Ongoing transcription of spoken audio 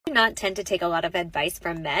not tend to take a lot of advice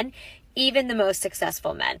from men, even the most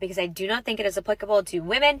successful men, because I do not think it is applicable to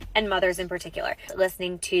women and mothers in particular.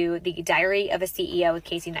 Listening to the Diary of a CEO with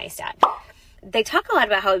Casey Neistat. They talk a lot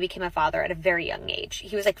about how he became a father at a very young age.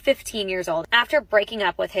 He was like 15 years old. After breaking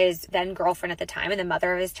up with his then girlfriend at the time and the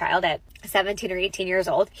mother of his child at 17 or 18 years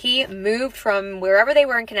old, he moved from wherever they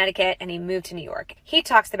were in Connecticut and he moved to New York. He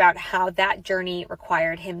talks about how that journey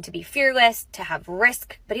required him to be fearless, to have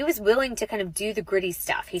risk, but he was willing to kind of do the gritty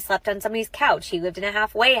stuff. He slept on somebody's couch. He lived in a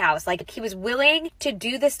halfway house. Like, he was willing to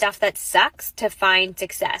do the stuff that sucks to find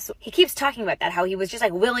success. He keeps talking about that, how he was just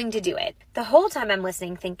like willing to do it. The whole time I'm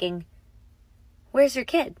listening thinking, where's your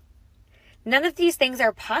kid? None of these things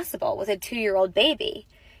are possible with a 2-year-old baby.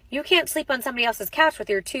 You can't sleep on somebody else's couch with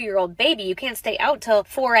your 2-year-old baby. You can't stay out till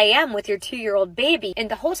 4 a.m. with your 2-year-old baby.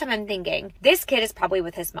 And the whole time I'm thinking, this kid is probably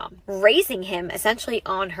with his mom, raising him essentially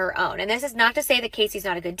on her own. And this is not to say that Casey's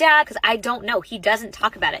not a good dad, because I don't know. He doesn't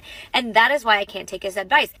talk about it. And that is why I can't take his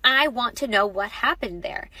advice. I want to know what happened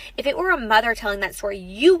there. If it were a mother telling that story,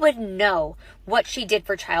 you would know what she did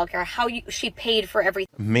for childcare, how she paid for everything.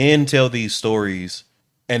 Men tell these stories,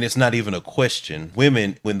 and it's not even a question.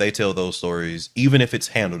 Women, when they tell those stories, even if it's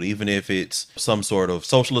handled, even if it's some sort of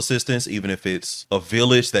social assistance, even if it's a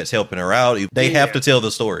village that's helping her out, they have to tell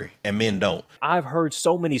the story, and men don't. I've heard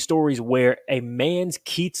so many stories where a man's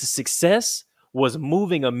key to success was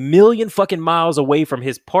moving 1,000,000 fucking miles away from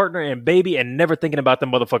his partner and baby and never thinking about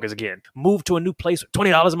them motherfuckers again. Move to a new place with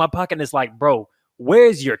 $20 in my pocket, and it's like, bro,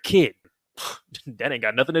 where's your kid? That ain't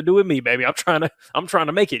got nothing to do with me, baby. I'm trying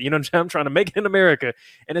to make it. You know what I'm saying? I'm trying to make it in America.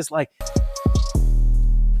 And it's like,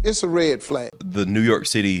 it's a red flag. The New York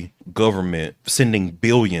City government sending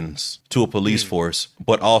billions to a police force,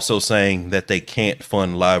 but also saying that they can't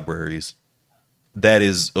fund libraries. That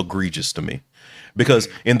is egregious to me. Because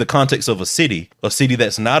in the context of a city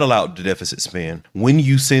that's not allowed to deficit spend, when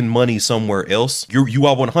you send money somewhere else, you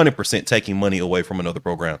are 100% taking money away from another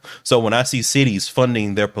program. So when I see cities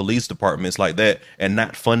funding their police departments like that and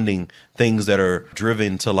not funding things that are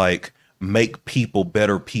driven to like make people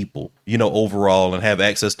better people, you know, overall, and have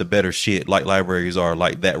access to better shit like libraries are,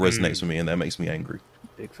 like, that resonates with me, and that makes me angry.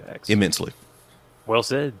 Big facts. Immensely. Well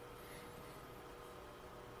said.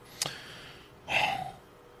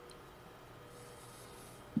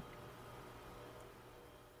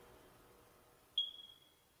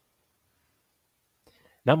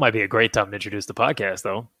 That might be a great time to introduce the podcast,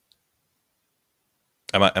 though.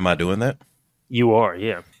 Am I doing that? You are,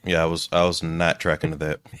 yeah. Yeah, I was not tracking to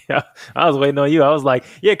that. Yeah, I was waiting on you. I was like,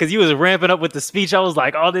 yeah, because you was ramping up with the speech. I was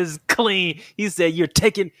like, oh, this is clean. He said you're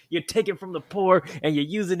taking from the poor and you're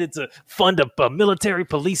using it to fund a military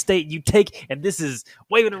police state. You take, and this is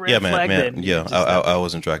waving a red flag. Man. Yeah, I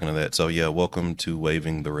wasn't tracking to that. So yeah, welcome to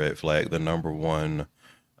Waving the Red Flag, the #1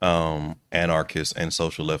 anarchist and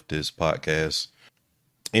social leftist podcast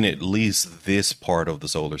in at least this part of the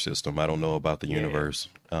solar system. I don't know about the universe.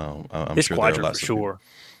 I'm this sure quadrant there are lots for sure.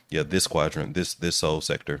 Yeah, this quadrant, this soul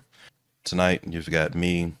sector. Tonight, you've got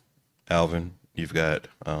me, Alvin. You've got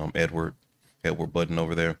Edward Button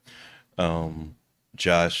over there.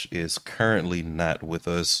 Josh is currently not with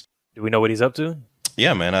us. Do we know what he's up to?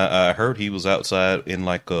 Yeah, man. I heard he was outside in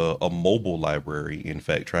like a mobile library, in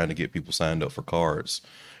fact, trying to get people signed up for cards.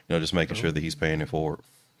 You know, just making sure that he's paying it forward.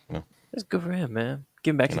 You know? That's good for him, man.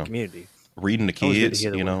 Giving back to the community. Reading the kids,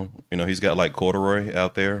 you know, he's got like Corduroy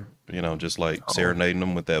out there, you know, just like serenading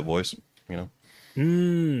them with that voice, you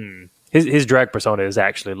know. His drag persona is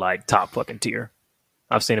actually like top fucking tier.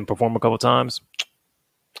 I've seen him perform a couple times.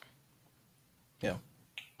 Yeah.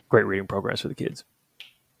 Great reading programs for the kids.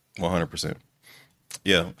 100%.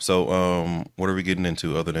 Yeah. So what are we getting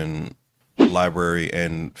into other than library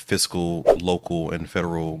and fiscal, local, and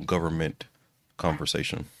federal government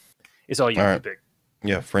conversation? It's all you to pick.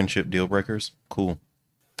 Yeah, friendship deal breakers. Cool.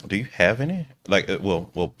 Do you have any? Like,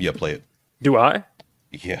 well, yeah, play it. Do I?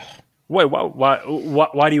 Yeah. Wait,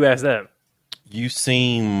 why do you ask that? You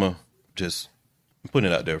seem just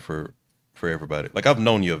putting it out there for everybody. Like, I've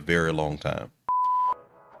known you a very long time.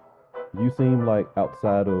 You seem like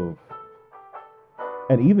outside of,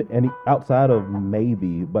 and outside of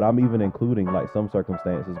maybe, but I'm even including like some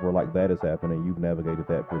circumstances where like that has happened and you've navigated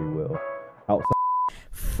that pretty well. Outside.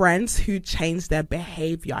 Friends who change their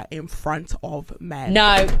behavior in front of men.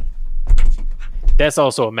 No. That's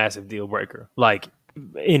also a massive deal breaker. Like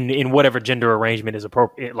in whatever gender arrangement is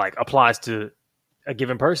appropriate, like applies to a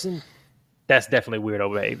given person, that's definitely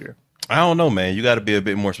weirdo behavior. I don't know, man. You got to be a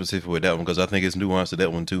bit more specific with that one because I think it's nuanced to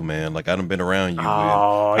that one too, man. Like I done been around you.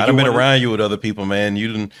 I done been around you with other people, man.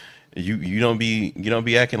 You don't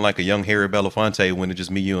be acting like a young Harry Belafonte when it's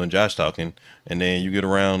just me, you, and Josh talking, and then you get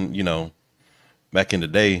around, you know, back in the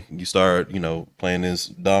day, you start, playing this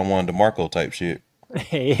Don Juan DeMarco type shit.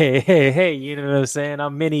 Hey, you know what I'm saying?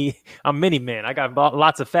 I'm many man. I got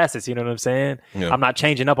lots of facets, you know what I'm saying? Yeah. I'm not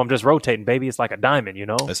changing up, I'm just rotating, baby. It's like a diamond,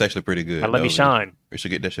 That's actually pretty good. Let me shine. We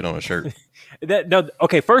should get that shit on a shirt.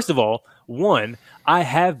 Okay, first of all, one, I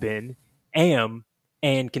have been, am,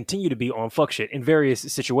 and continue to be on fuck shit in various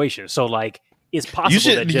situations. So like, it's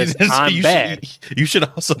possible that just I'm bad. You should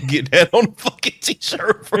also get that on a fucking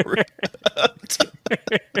t-shirt for real.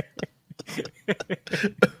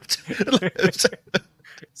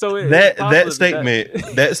 So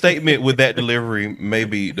that statement with that delivery may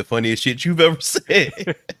be the funniest shit you've ever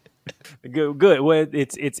said. Good. Well,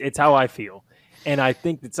 it's how I feel, and I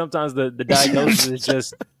think that sometimes the diagnosis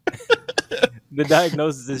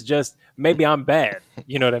is just maybe I'm bad.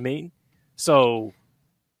 You know what I mean? So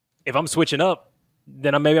if I'm switching up,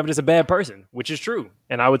 then maybe I'm just a bad person, which is true,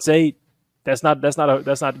 and I would say that's not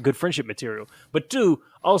good friendship material. But two,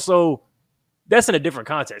 also, that's in a different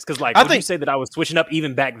context because would you say that I was switching up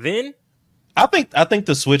even back then? I think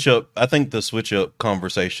the switch up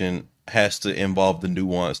conversation has to involve the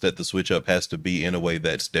nuance that the switch up has to be in a way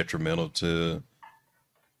that's detrimental to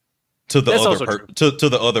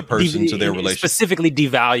the other person, to their relationship. Specifically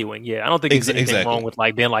devaluing. Yeah, I don't think there's anything wrong with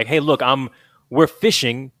being like, hey, look, we're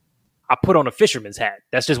fishing. I put on a fisherman's hat.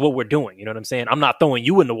 That's just what we're doing. You know what I'm saying? I'm not throwing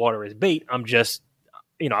you in the water as bait. I'm just,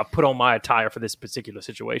 I put on my attire for this particular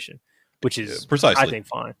situation, which is precisely, I think,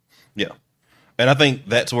 fine. Yeah. And I think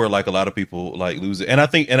that's where a lot of people lose it. And I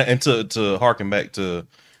think, and to harken back to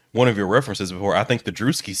one of your references before, I think the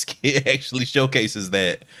Drewski skit actually showcases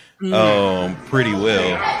that pretty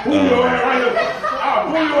well.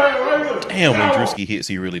 Damn, when Drewski hits,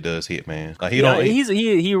 he really does hit, man. He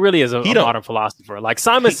really is a modern philosopher.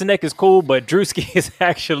 Simon Sinek is cool, but Drewski is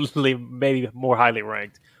actually maybe more highly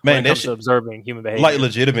ranked when it comes to observing human behavior.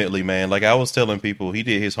 Legitimately, man. I was telling people, he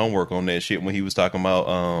did his homework on that shit when he was talking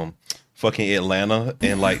about fucking Atlanta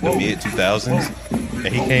in the mid 2000s,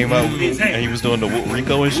 and he came out and he was doing the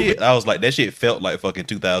Rico and shit. I was like, that shit felt like fucking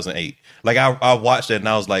 2008. I watched that and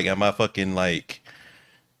I was like, am I fucking a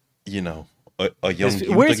young youth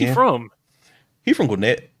Where is again? He from? He from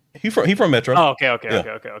Gwinnett. He from Metro. Oh, okay.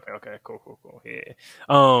 Cool.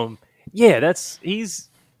 Yeah.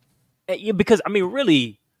 Because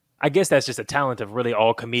really, I guess that's just a talent of really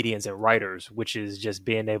all comedians and writers, which is just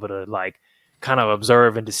being able to kind of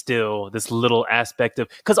observe and distill this little aspect of,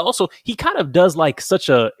 because also he kind of does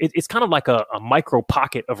it's kind of like a micro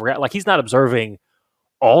pocket of reality. He's not observing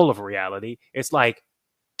all of reality. It's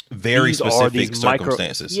very specific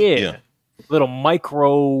circumstances. Little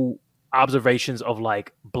micro observations of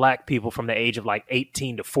black people from the age of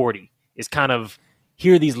 18 to 40 is kind of,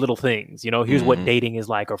 here are these little things, here's what dating is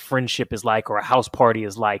like, or friendship is like, or a house party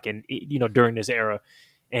is like, and during this era.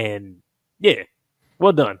 And yeah,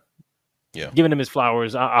 well done. Yeah, giving him his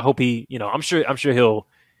flowers. I hope he, I'm sure he'll.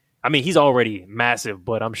 He's already massive,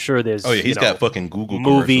 but I'm sure there's. Oh yeah, he's got fucking Google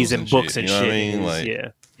movies and books shit, and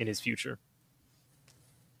shit. In his future.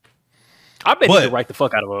 I bet he could write the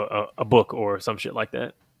fuck out of a book or some shit like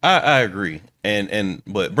that. I agree,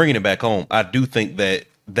 but bringing it back home, I do think that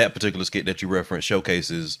particular skit that you referenced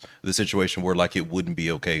showcases the situation where it wouldn't be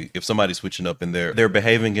okay if somebody's switching up and they're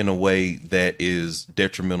behaving in a way that is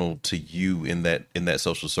detrimental to you in that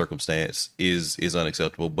social circumstance is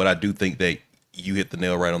unacceptable. But I do think that you hit the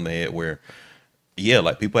nail right on the head where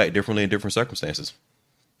people act differently in different circumstances.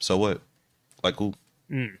 So what? Cool.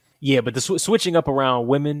 Yeah, but the switching up around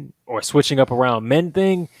women or switching up around men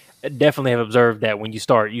thing, I definitely have observed that when you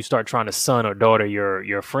start trying to son or daughter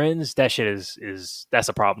your friends, that shit is that's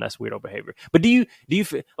a problem. That's weirdo behavior. But do you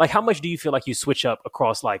feel how much do you feel like you switch up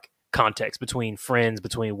across context between friends,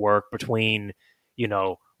 between work, between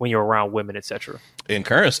when you're around women, etc.? In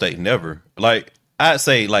current state, never. I'd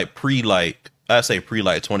say pre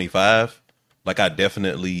 25. I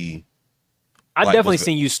definitely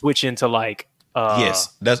seen you switch into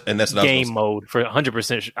yes, that's game mode for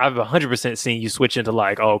 100%. I've 100% seen you switch into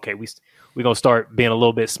oh, okay, we're gonna start being a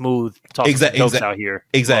little bit smooth, talking jokes out here.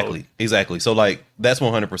 Exactly. So that's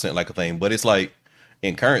 100% a thing, but it's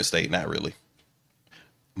in current state, not really.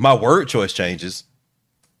 My word choice changes,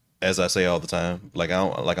 as I say all the time.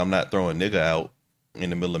 I'm not throwing nigga out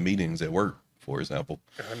in the middle of meetings at work, for example.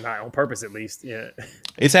 Not on purpose, at least. Yeah,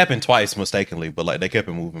 it's happened twice mistakenly, but they kept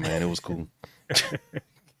it moving, man. It was cool.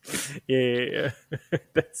 Yeah.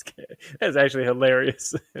 That's actually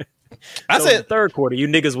hilarious. I said third quarter, you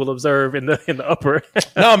niggas will observe in the upper.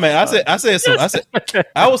 No, man. I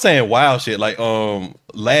was saying wild shit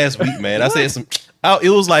last week, man. I said some. It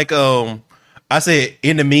was I said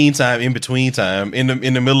in the meantime, in between time, in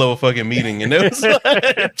the middle of a fucking meeting, and it was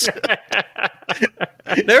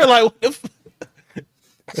They're like, what the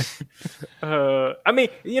I mean,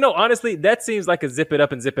 honestly, that seems like a zip it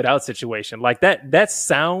up and zip it out situation. Like that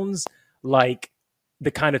sounds like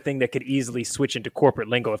the kind of thing that could easily switch into corporate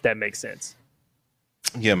lingo, if that makes sense.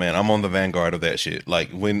 Yeah, man, I'm on the vanguard of that shit. Like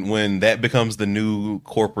when that becomes the new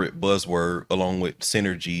corporate buzzword, along with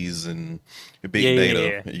synergies and big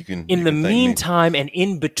data, you can. In the meantime and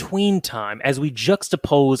in between time, as we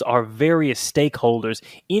juxtapose our various stakeholders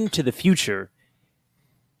into the future,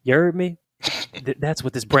 you heard me? That's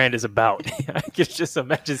what this brand is about. I can just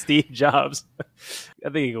imagine Steve Jobs. I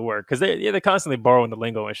think it could work because they're constantly borrowing the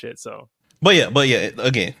lingo and shit. So, but yeah,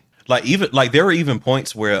 again. Like there were even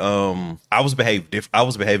points where I was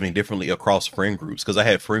behaving differently across friend groups because I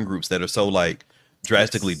had friend groups that are so like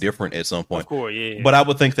drastically different at some point. Of course, yeah. But I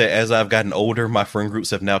would think that as I've gotten older, my friend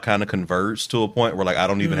groups have now kind of converged to a point where like I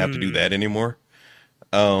don't even have to do that anymore.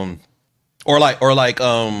 Also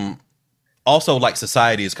like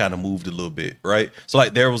society has kind of moved a little bit, right? So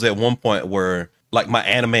like there was at one point where like my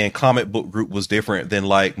anime and comic book group was different than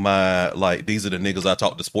like my like these are the niggas I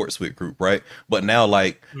talk to sports with group, right? But now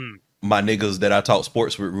like my niggas that I talk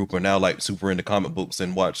sports with group are now like super into comic books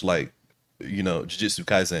and watch like Jujutsu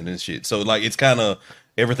Kaisen and shit. So like it's kind of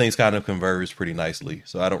everything's kind of converged pretty nicely.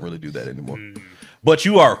 So I don't really do that anymore. But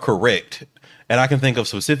you are correct, and I can think of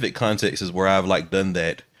specific contexts where I've like done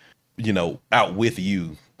that, out with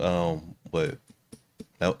you. But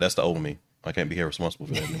that's the old me. I can't be held responsible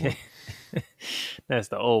for that anymore. That's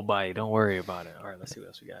the old body. Don't worry about it. All right, let's see what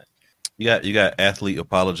else we got. You got athlete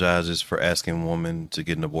apologizes for asking woman to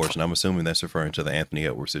get an abortion. I'm assuming that's referring to the Anthony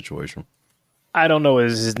Edwards situation. I don't know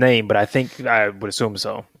his name, but I think I would assume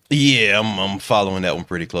so. Yeah, I'm following that one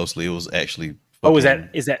pretty closely. It was actually. Is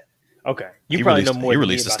that okay? You probably know more. He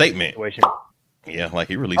released a statement. Yeah, like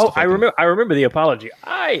he released. I remember the apology.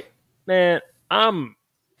 I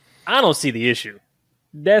don't see the issue.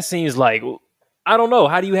 That seems like. I don't know.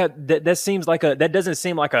 How do you have that? That seems like that doesn't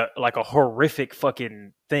seem like a horrific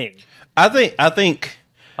fucking thing. I think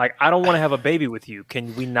like I don't want to have a baby with you.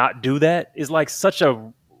 Can we not do that? Is like such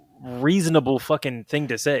a reasonable fucking thing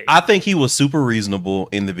to say. I think he was super reasonable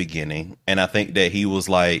in the beginning, and I think that he was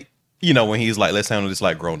like, when he's like, let's handle this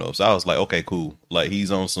like grown ups. I was like, okay, cool. Like he's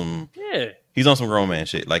on some grown man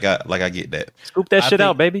shit. Like I get that. Scoop that shit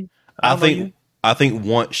out, baby. I think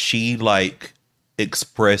once she like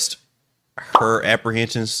expressed her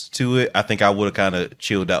apprehensions to it, I think I would have kind of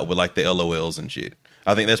chilled out with like the LOLs and shit.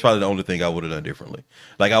 I think that's probably the only thing I would have done differently.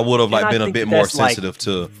 Like I would have like been a bit more sensitive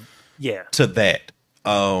to that.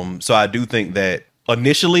 So I do think that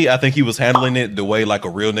initially I think he was handling it the way like a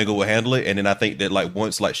real nigga would handle it, and then I think that like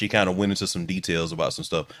once like she kind of went into some details about some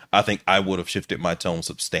stuff, I think I would have shifted my tone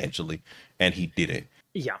substantially, and he didn't.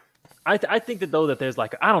 Yeah. I think that though that there's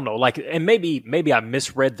like I don't know like and maybe I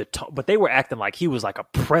misread the tone, but they were acting like he was like a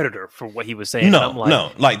predator for what he was saying. No,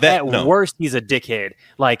 like that. At worst, he's a dickhead.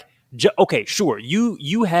 Like okay, sure,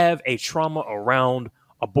 you have a trauma around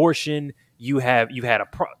abortion. You've had a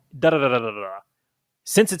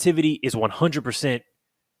sensitivity is 100%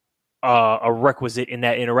 a requisite in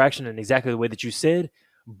that interaction and exactly the way that you said.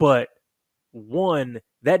 But one,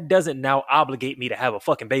 that doesn't now obligate me to have a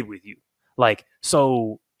fucking baby with you. Like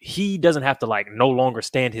so. He doesn't have to like no longer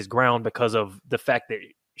stand his ground because of the fact that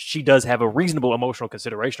she does have a reasonable emotional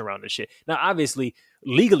consideration around this shit. Now, obviously,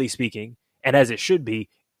 legally speaking, and as it should be,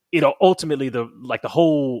 ultimately the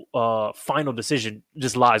whole final decision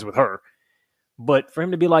just lies with her. But for him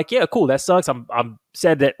to be like, yeah, cool, that sucks. I'm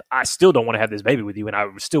sad that I still don't want to have this baby with you, and I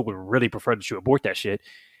still would really prefer that you abort that shit,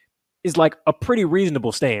 is like a pretty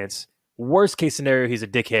reasonable stance. Worst case scenario, he's a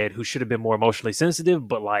dickhead who should have been more emotionally sensitive,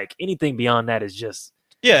 but like anything beyond that is just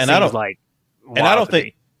and I don't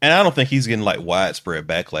think he's getting like widespread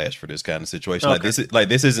backlash for this kind of situation. Okay.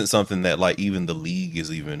 This isn't something that like even the league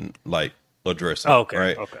is even like addressing. Okay,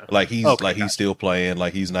 right? Okay. Like he's he's still playing.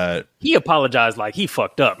 Like he's not. He apologized like he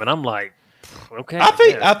fucked up, and I'm like, okay. I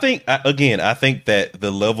think that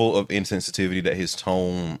the level of insensitivity that his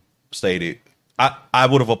tone stated, I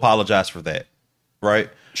would have apologized for that, right?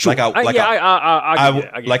 Sure. I would have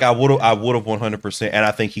 100%, and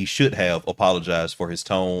I think he should have apologized for his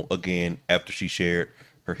tone again after she shared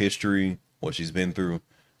her history, what she's been through.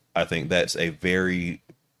 I think that's a very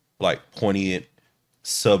like poignant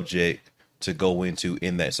subject to go into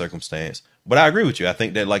in that circumstance. But I agree with you. I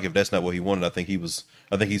think that like if that's not what he wanted, I think he's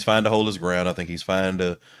fine to hold his ground. I think he's fine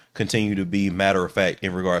to continue to be matter of fact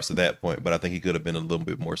in regards to that point. But I think he could have been a little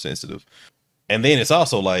bit more sensitive. And then it's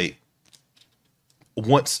also like.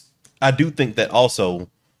 Once I do think that also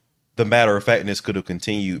the matter of factness could have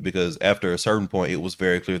continued because after a certain point, it was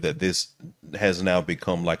very clear that this has now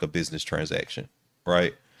become like a business transaction,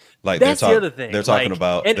 right? Like That's the other thing. They're talking Like,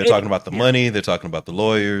 about and- they're talking about the yeah. money. They're talking about the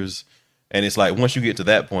lawyers, and it's like once you get to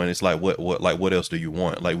that point, it's like what else do you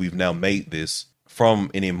want? Like we've now made this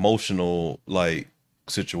from an emotional like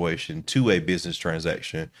situation to a business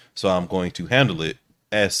transaction, so I'm going to handle it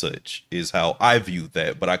as such. Is how I view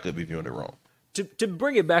that, but I could be viewing it wrong. To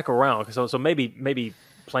bring it back around, so maybe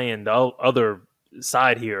playing the other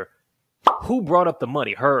side here, who brought up the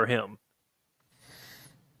money, her or him?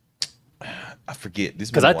 I forget this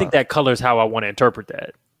Because I think that colors how I want to interpret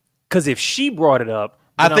that. Because if she brought it up,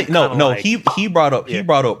 I then think I'm no kinda like, he brought up Yeah. he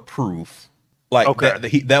brought up proof. Like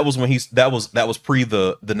Okay. that was when that was pre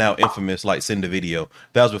the now infamous like send the video.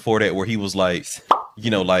 That was before that where he was like,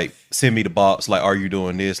 like send me the box, like are you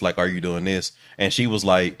doing this? Like are you doing this? And she was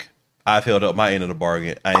like, I've held up my end of the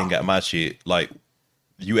bargain. I ain't got my shit. Like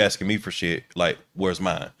you asking me for shit, like where's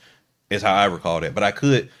mine? Is how I recall that. But I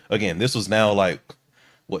could again, this was now like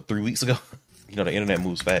what 3 weeks ago? The internet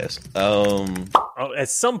moves fast. At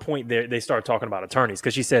some point they start talking about attorneys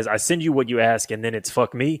because she says, I send you what you ask and then it's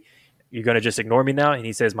fuck me. You're going to just ignore me now? And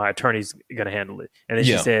he says, my attorney's going to handle it. And then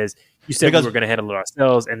Yeah. she says, you said Because- we were going to handle it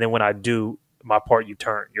ourselves. And then when I do my part, you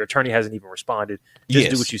turn. Your attorney hasn't even responded. Just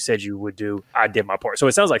do Yes. what you said you would do. I did my part. So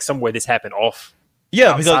it sounds like somewhere this happened off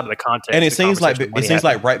Yeah, outside because of the context. and it the seems like conversation it when seems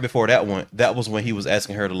happened. like right before that one, that was when he was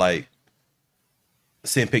asking her to like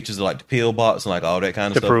send pictures of like the pill box and like all that kind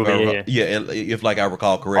of To stuff. prove it, if like I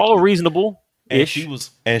recall correctly. all reasonable and ish.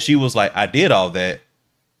 she was like, I did all that.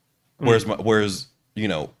 Where's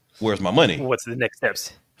my money? What's the next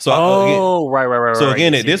steps? So Right. So right.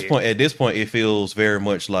 again, Yes, at this yes, point, it feels very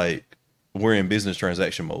much like we're in business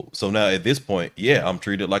transaction mode. So now at this point, yeah, I'm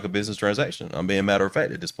treated like a business transaction. I'm being matter of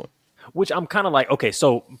fact at this point. which I'm kind of like, okay,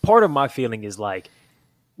 so part of my feeling is like,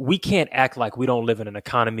 we can't act like we don't live in an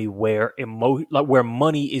economy where where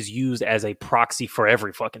money is used as a proxy for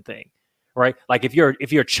every fucking thing, right? Like if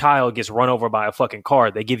your child gets run over by a fucking car,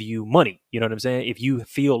 they give you money. You know what I'm saying? If you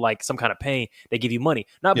feel like some kind of pain, they give you money.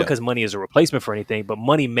 Not Yeah. because money is a replacement for anything, but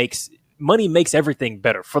money makes everything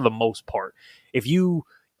better for the most part. If you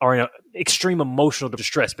are in extreme emotional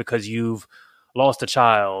distress because you've lost a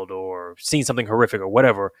child or seen something horrific or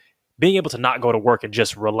whatever, being able to not go to work and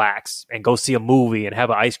just relax and go see a movie and have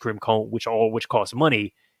an ice cream cone, which costs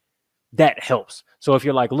money, that helps. So if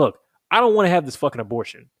you're like, look, I don't want to have this fucking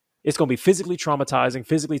abortion. It's going to be physically traumatizing,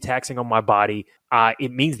 physically taxing on my body.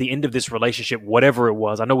 It means the end of this relationship, whatever it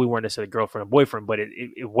was. I know we weren't necessarily girlfriend and boyfriend, but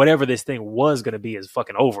whatever this thing was going to be is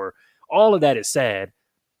fucking over. All of that is sad.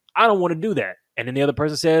 I don't want to do that. And then the other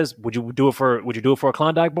person says, would you do it for a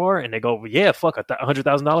Klondike bar? And they go, yeah, fuck,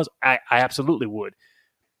 $100,000. I absolutely would.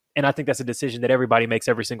 And I think that's a decision that everybody makes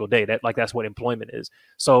every single day. That's what employment is.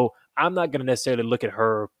 So I'm not going to necessarily look at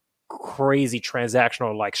her crazy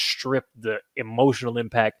transactional, like strip the emotional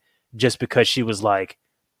impact just because she was like,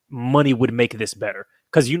 money would make this better.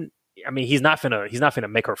 Because he's not finna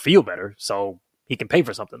make her feel better. So he can pay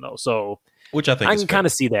for something though. So Which I think I is can fair. kind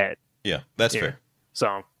of see that. Yeah, that's Yeah. fair.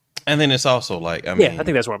 So And then it's also like, I mean, I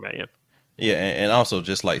think that's where I'm at. Yeah. yeah, and also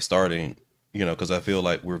just like starting, because I feel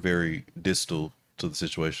like we're very distal to the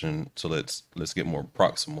situation. So let's get more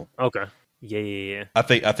proximal. Okay. Yeah. I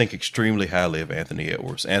think extremely highly of Anthony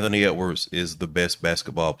Edwards. Anthony Edwards is the best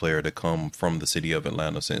basketball player to come from the city of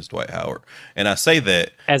Atlanta since Dwight Howard. And I say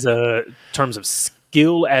that, As a terms of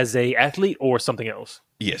skill as a athlete or something else.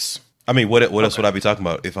 yes. I mean, what else would I be talking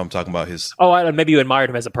about if I'm talking about his? Oh, maybe you admired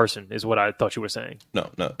him as a person is what I thought you were saying. No.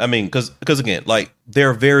 I mean, because again, like there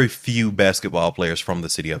are very few basketball players from the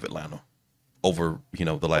city of Atlanta over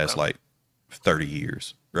the last like 30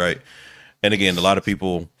 years, right? And again, a lot of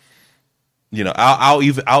people, I'll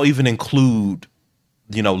even include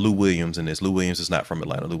Lou Williams in this. Lou Williams is not from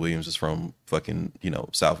Atlanta. Lou Williams is from fucking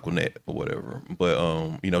South Gwinnett or whatever. But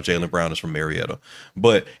Jaylen Brown is from Marietta.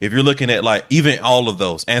 But if you're looking at like even all of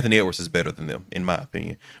those, Anthony Edwards is better than them in my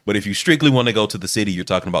opinion. But if you strictly want to go to the city, you're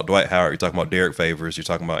talking about Dwight Howard, you're talking about Derek Favors, you're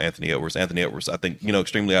talking about Anthony Edwards. Anthony Edwards, I think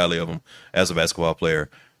extremely highly of him as a basketball player.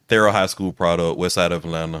 Thorough High School product, West Side of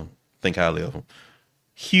Atlanta. Think highly of him.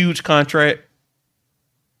 Huge contract.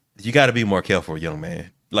 You got to be more careful, young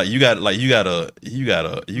man. Like you gotta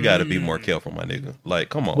be more careful, my nigga. Like,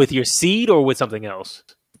 come on. With your seed or with something else?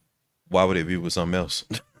 Why would it be with something else?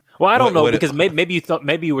 Well, I don't know What- because maybe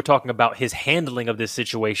you were talking about his handling of this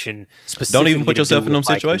situation specifically. Don't even put to yourself do in them with,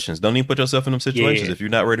 like, situations. Don't even put yourself in them situations. Yeah. If you're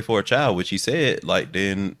not ready for a child, which he said, like,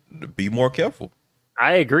 then be more careful.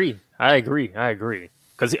 I agree.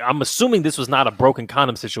 Because I'm assuming this was not a broken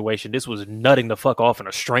condom situation. This was nutting the fuck off in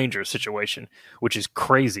a stranger situation, which is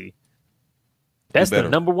crazy. That's the better.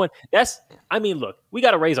 number one. Look, we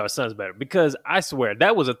got to raise our sons better because I swear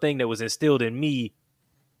that was a thing that was instilled in me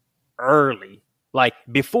early. Like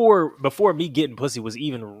before me getting pussy was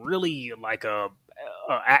even really like a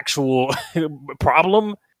actual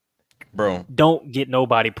problem. Bro, Don't get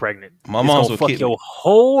nobody pregnant. My mom's would fuck kick your me.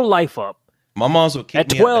 whole life up. My mom's would kick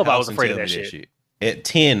At me 12, out the I house was and afraid tell of me that that shit. At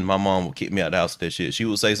 10, my mom would kick me out the house with that shit. She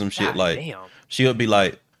would say some shit God like, damn. she would be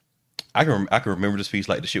like, I can remember the speech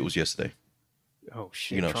like the shit was yesterday. Oh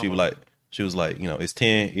shit. You know, she was like, you know, it's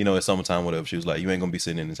 10, you know, it's summertime, whatever. She was like, you ain't gonna be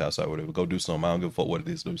sitting in this house or whatever. Go do something. I don't give a fuck what it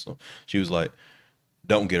is, do something. She was like,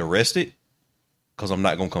 don't get arrested, because I'm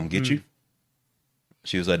not gonna come get you.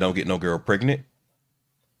 She was like, don't get no girl pregnant,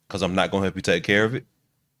 because I'm not gonna help you take care of it.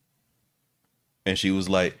 And she was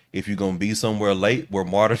like, if you're gonna be somewhere late where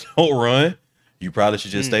Marta don't run, you probably should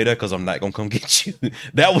just stay there, because I'm not gonna come get you.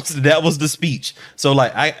 That was the speech. So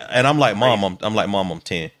like I'm like, Mom, I'm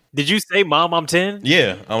 10. Did you say, Mom, I'm 10?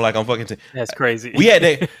 Yeah, I'm fucking 10. That's crazy. We had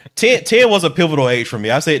that 10 was a pivotal age for me.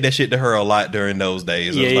 I said that shit to her a lot during those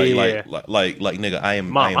days. Yeah, I was like, nigga, I am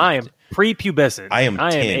Mom, I am prepubescent. I am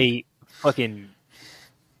 10. a fucking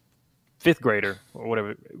 5th grader or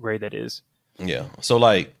whatever grade that is. Yeah. So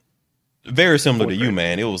like, very similar to Fourth you, grade.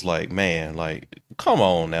 man. It was like, man, like, come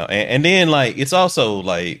on now. And then like, it's also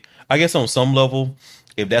like, I guess on some level,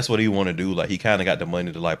 if that's what he want to do, like he kind of got the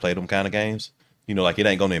money to like play them kind of games. You know, like it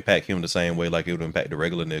ain't going to impact him the same way like it would impact the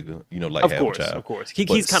regular nigga, you know, like Of have course, a child. of course.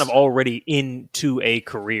 He's kind of already into a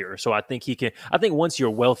career. So I think once you're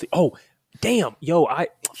wealthy, damn, yo, I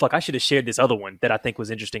should have shared this other one that I think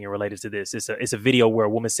was interesting and related to this. It's a video where a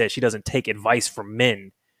woman said she doesn't take advice from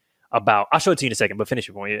men about, I'll show it to you in a second, but finish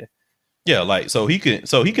your point, yeah. Yeah, like so he can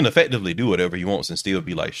effectively do whatever he wants and still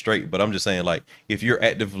be like straight. But I'm just saying, like, if you're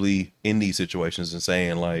actively in these situations and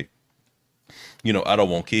saying like, you know, I don't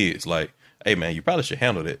want kids, like, hey man, you probably should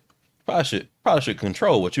handle it. Probably should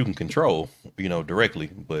control what you can control, you know, directly.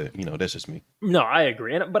 But you know, that's just me. No, I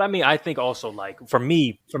agree. But I mean, I think also like for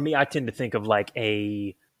me, I tend to think of like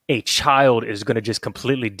a child is going to just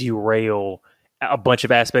completely derail a bunch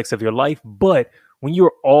of aspects of your life. But when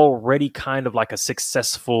you're already kind of like a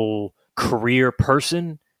successful career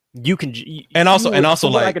person, you can. And also from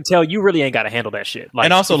what like, I can tell, you really ain't got to handle that shit. Like,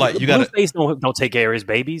 and also like you got Blueface don't take care of his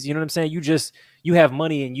babies. You know what I'm saying? You have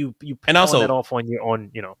money and you and also that off on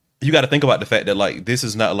you know. You got to think about the fact that like this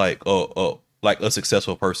is not like like a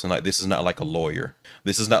successful person. Like this is not like a lawyer.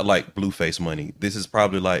 This is not like Blueface money. This is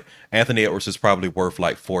probably like Anthony Edwards is probably worth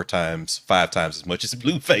like 4 times, 5 times as much as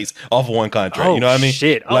Blueface off of one contract. Oh, you know what I mean?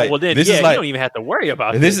 Shit. Like, well then, this yeah, is like, you don't even have to worry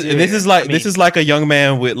about this. This is like a young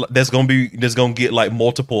man with that's gonna get like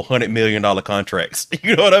multiple $100 million contracts.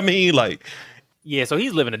 You know what I mean? Like. Yeah, so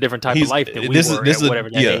he's living a different type of life than we were at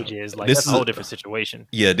whatever that age is. Like that's a whole different situation.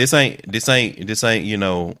 Yeah, this ain't you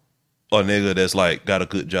know, a nigga that's like got a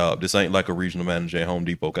good job. This ain't like a regional manager at Home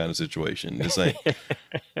Depot kind of situation. This ain't.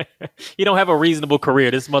 You don't have a reasonable career.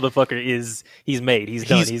 This motherfucker he's made. He's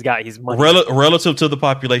done. He's got his money. Relative to the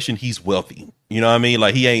population, he's wealthy. You know what I mean?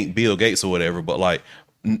 Like he ain't Bill Gates or whatever, but like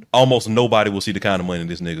almost nobody will see the kind of money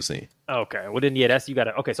this nigga seeing. Okay, well then, yeah, that's you got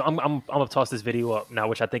to. Okay, so I'm gonna toss this video up now,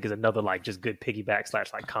 which I think is another like just good piggyback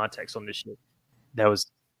 / like context on this shit that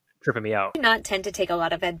was tripping me out. I do not tend to take a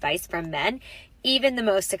lot of advice from men, even the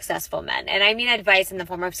most successful men. And I mean advice in the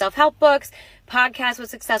form of self-help books, podcasts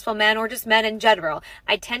with successful men, or just men in general.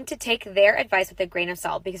 I tend to take their advice with a grain of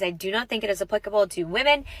salt because I do not think it is applicable to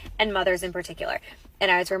women and mothers in particular.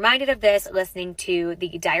 And I was reminded of this listening to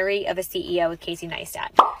The Diary of a CEO with Casey Neistat.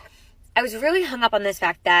 I was really hung up on this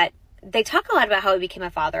fact that they talk a lot about how he became a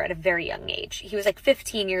father at a very young age. He was like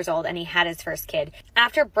 15 years old and he had his first kid.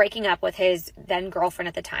 After breaking up with his then girlfriend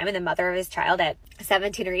at the time and the mother of his child at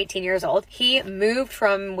 17 or 18 years old, he moved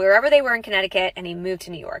from wherever they were in Connecticut and he moved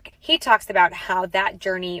to New York. He talks about how that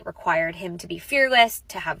journey required him to be fearless,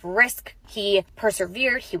 to have risk. He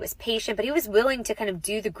persevered, he was patient, but he was willing to kind of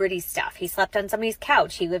do the gritty stuff. He slept on somebody's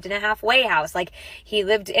couch. He lived in a halfway house. Like he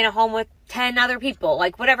lived in a home with 10 other people,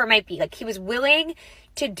 like whatever it might be. Like he was willing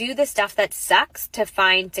to do the stuff that sucks to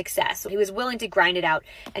find success. He was willing to grind it out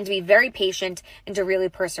and to be very patient and to really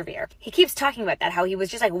persevere. He keeps talking about that, how he was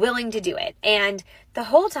just like willing to do it. And the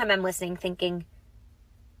whole time I'm listening thinking,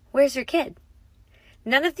 where's your kid?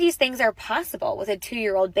 None of these things are possible with a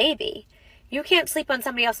 2-year-old baby. You can't sleep on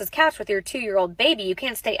somebody else's couch with your 2-year-old baby. You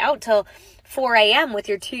can't stay out till 4 a.m. with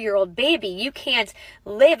your 2-year-old baby. You can't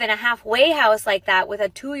live in a halfway house like that with a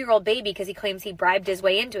 2-year-old baby because he claims he bribed his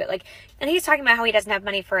way into it. Like, and he's talking about how he doesn't have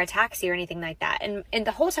money for a taxi or anything like that. And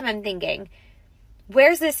the whole time I'm thinking,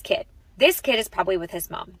 where's this kid? This kid is probably with his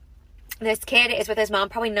mom. This kid is with his mom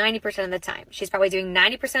probably 90% of the time. She's probably doing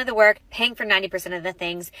 90% of the work, paying for 90% of the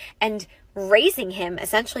things, and raising him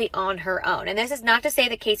essentially on her own. And this is not to say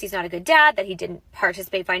that Casey's not a good dad, that he didn't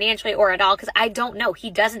participate financially or at all, because I don't know.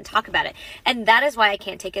 He doesn't talk about it. And that is why I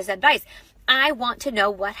can't take his advice. I want to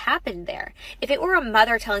know what happened there. If it were a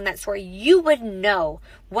mother telling that story, you would know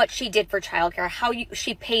what she did for childcare, how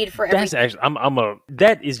she paid for everything. That's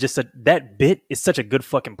actually, that bit is such a good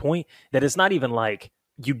fucking point that it's not even like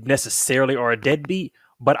you necessarily are a deadbeat,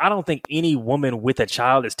 but I don't think any woman with a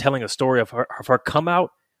child is telling a story of her come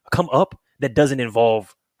up that doesn't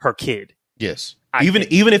involve her kid. Yes. Even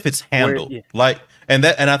if it's handled and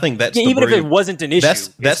I think that's even if it wasn't an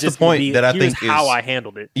issue. That's the point that I think is how I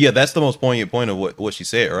handled it. Yeah, that's the most poignant point of what she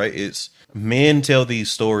said, right? It's men tell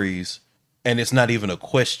these stories and it's not even a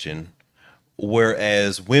question.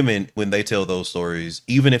 Whereas women, when they tell those stories,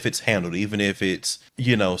 even if it's handled, even if it's,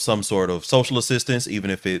 some sort of social assistance,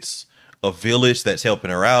 even if it's a village that's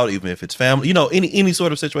helping her out, even if it's family, any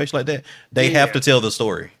sort of situation like that, they have to tell the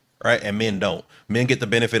story, right? And men don't. Men get the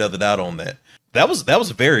benefit of the doubt on that. That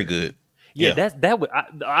was very good. Yeah.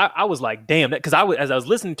 I was like, damn, because as I was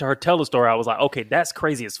listening to her tell the story, I was like, okay, that's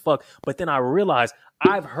crazy as fuck. But then I realized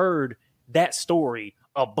I've heard that story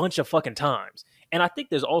a bunch of fucking times. And I think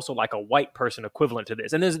there's also like a white person equivalent to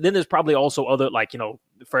this. And there's probably also other, like,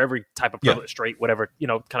 for every type of privilege, straight, whatever,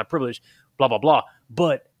 kind of privilege, blah, blah, blah.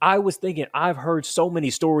 But I was thinking, I've heard so many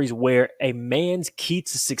stories where a man's key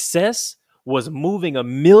to success was moving a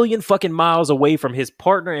million fucking miles away from his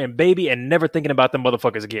partner and baby and never thinking about them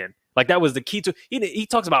motherfuckers again. Like, that was the key to, he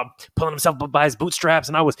talks about pulling himself up by his bootstraps,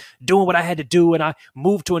 and I was doing what I had to do, and I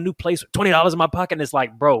moved to a new place with $20 in my pocket. And it's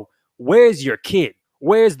like, bro, where's your kid?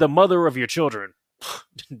 Where's the mother of your children?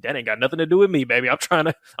 That ain't got nothing to do with me, baby. I'm trying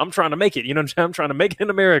to make it. You know what I'm saying? I'm trying to make it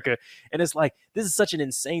in America. And it's like, this is such an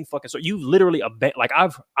insane fucking story. You literally like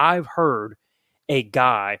I've heard a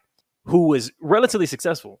guy who was relatively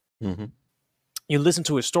successful. Mm-hmm. You listen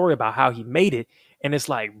to his story about how he made it, and it's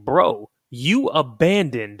like, bro, you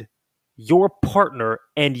abandoned your partner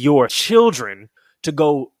and your children to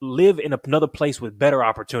go live in another place with better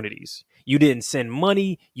opportunities. You didn't send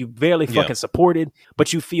money. You barely fucking supported,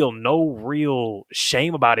 but you feel no real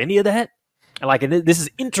shame about any of that. And like, and this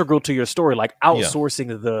is integral to your story, like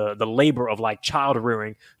outsourcing the labor of like child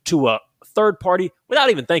rearing to a third party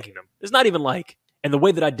without even thanking them. It's not even like, and the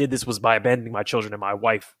way that I did this was by abandoning my children, and my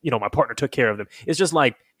wife, my partner took care of them. It's just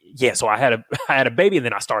like, so I had a baby, and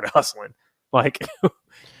then I started hustling. Like,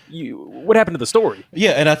 what happened to the story?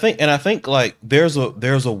 Yeah. And I think like there's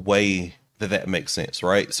a way that makes sense,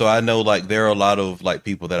 right? So I know like there are a lot of like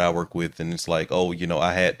people that I work with, and it's like, oh,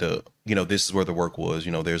 I had to, this is where the work was,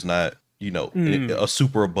 there's not, a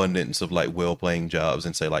super abundance of like well-paying jobs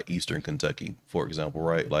in say like Eastern Kentucky, for example,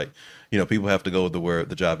 right? Like, people have to go to where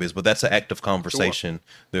the job is, but that's an active conversation.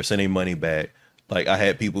 Sure. They're sending money back. Like I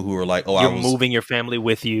had people who were like, "Oh, you're moving your family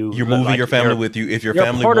with you. You're moving your family with you. If your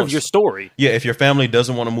family part of your story, if your family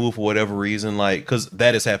doesn't want to move for whatever reason, like because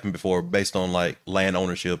that has happened before, based on like land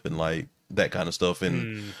ownership and like that kind of stuff,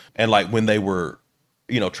 and like when they were,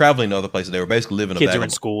 traveling to other places, they were basically living kids are in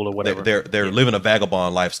school or whatever. They're living a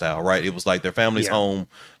vagabond lifestyle, right? It was like their family's home,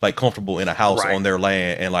 like comfortable in a house on their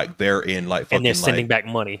land, and like they're in like fucking, and they're sending back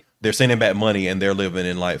money. They're sending back money, and they're living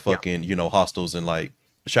in like fucking hostels and like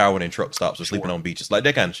showering in truck stops or sleeping on beaches, like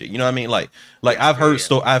that kind of shit. You know what I mean? Like I've heard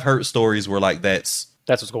I've heard stories where like that's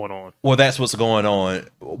what's going on. Well, that's what's going on.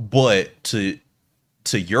 But to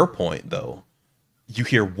your point though, you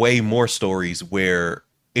hear way more stories where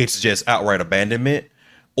it's just outright abandonment,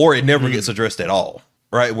 or it never gets addressed at all.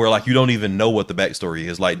 Right, where like you don't even know what the backstory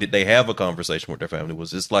is. Like, did they have a conversation with their family?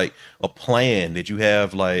 Was this like a plan? Did you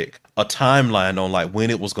have like a timeline on like when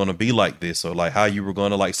it was going to be like this, or like how you were going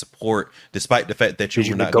to like support, despite the fact that you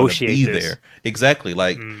were not going to be there? Exactly.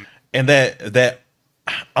 Like, and that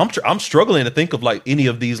I'm struggling to think of like any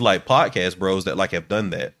of these like podcast bros that like have done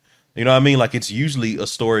that. You know what I mean? Like, it's usually a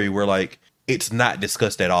story where like it's not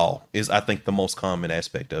discussed at all. Is I think the most common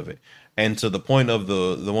aspect of it. And to the point of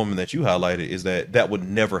the woman that you highlighted is that would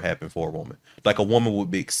never happen for a woman. Like a woman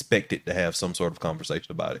would be expected to have some sort of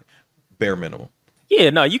conversation about it, bare minimum. Yeah,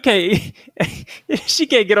 no, you can't. She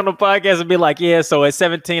can't get on the podcast and be like, yeah, so at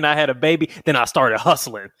 17 I had a baby, then I started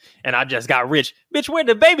hustling and I just got rich. Bitch, where'd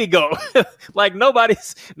the baby go? Like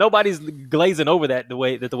nobody's glazing over that the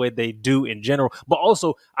way they do in general. But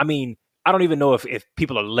also, I mean, I don't even know if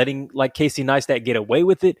people are letting like Casey Neistat get away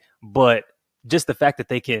with it, but just the fact that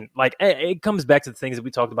they can, like, it comes back to the things that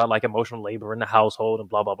we talked about, like emotional labor in the household and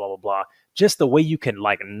blah, blah, blah, blah, blah. Just the way you can,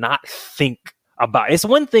 like, not think about. It's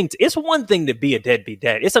one thing to be a deadbeat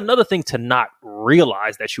dad. It's another thing to not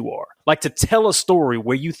realize that you are. Like, to tell a story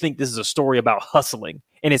where you think this is a story about hustling,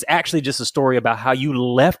 and it's actually just a story about how you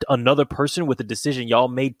left another person with a decision y'all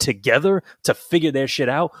made together to figure their shit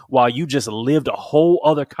out, while you just lived a whole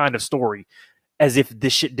other kind of story as if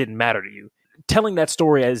this shit didn't matter to you. Telling that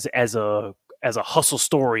story as a hustle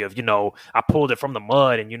story of, I pulled it from the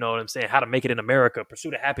mud, and you know what I'm saying, how to make it in America,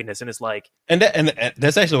 pursuit of happiness. And it's like, and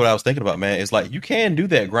that's actually what I was thinking about, man. It's like, you can do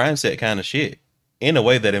that grind set kind of shit in a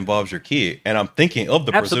way that involves your kid. And I'm thinking of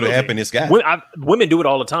the absolutely. Pursuit of Happiness guy. Women do it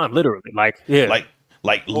all the time, literally. Like, yeah.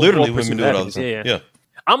 Like literally women do it all the time. Yeah.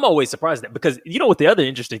 I'm always surprised at that, because you know what the other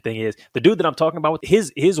interesting thing is? The dude that I'm talking about,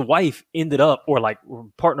 his wife ended up, or like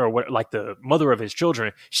partner, or like the mother of his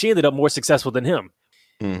children, she ended up more successful than him.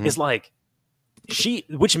 Mm-hmm. It's like,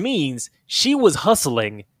 which means she was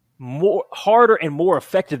hustling harder and more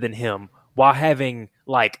effective than him, while having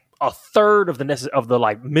like a third of the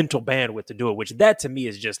like mental bandwidth to do it. Which, that to me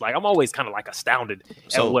is just like, I'm always kind of like astounded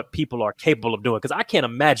at what people are capable of doing, because I can't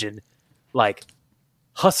imagine like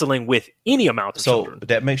hustling with any amount of children. So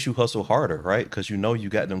that makes you hustle harder, right? Because you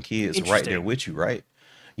got them kids right there with you, right?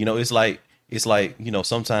 It's like,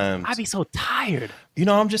 sometimes I'd be so tired.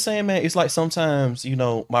 I'm just saying, man, it's like sometimes,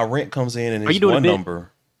 my rent comes in and it's one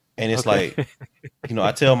number, and it's like,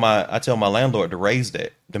 I tell my landlord to raise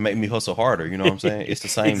that, to make me hustle harder. You know what I'm saying? It's the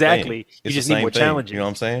same exactly. thing. It's you just need more challenges. You know what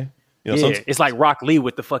I'm saying? It's like Rock Lee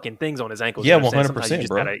with the fucking things on his ankles. Yeah, 100%,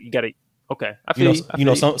 bro. You gotta. Okay, I feel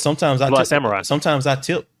sometimes I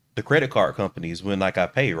tip the credit card companies when like I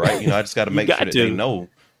pay, right? I just got to make sure that they know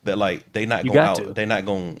that like they're not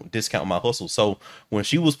going to discount my hustle. So when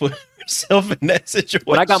she was putting herself in that situation,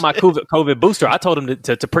 when I got my COVID booster, I told him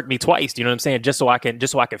to prick me twice. You know what I'm saying? Just so I can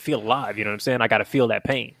feel alive. You know what I'm saying? I got to feel that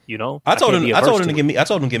pain. I told him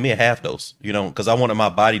to give me a half dose. Because I wanted my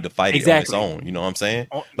body to fight it on its own. You know what I'm saying?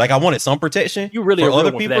 Like, I wanted some protection. You really for are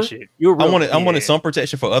other people. That shit. I wanted some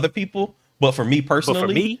protection for other people, but for me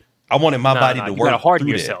personally, I wanted my body to work. You harden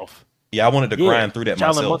yourself. Yeah, I wanted to grind through that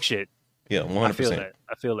myself. Monk shit. Yeah, 100%.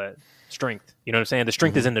 I feel that. Strength. You know what I'm saying? The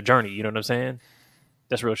strength is in the journey. You know what I'm saying?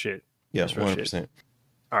 That's real shit. Yeah, 100%.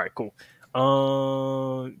 All right, cool.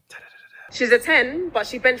 She's a 10, but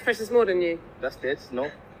she bench presses more than you. That's it. No.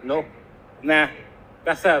 Nah.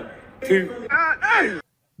 That's a 2.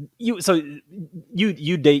 You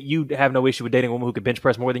have no issue with dating a woman who could bench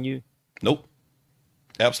press more than you? Nope.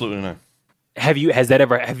 Absolutely not. Have you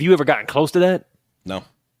ever gotten close to that? No.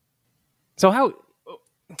 So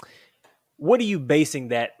what are you basing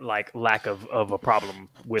that like lack of a problem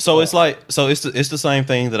with? So it's the same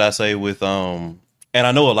thing that I say with and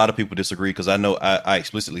I know a lot of people disagree, because I know I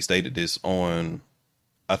explicitly stated this on,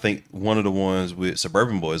 I think, one of the ones with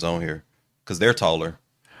Suburban Boys on here, because they're taller.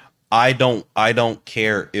 I don't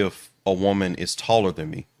care if a woman is taller than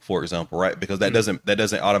me, for example, right? Because that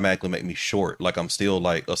doesn't automatically make me short. Like, I'm still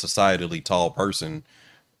like a societally tall person.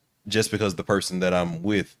 Just because the person that I'm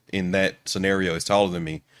with in that scenario is taller than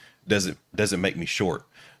me doesn't make me short.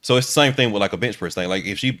 So it's the same thing with like a bench press thing. Like,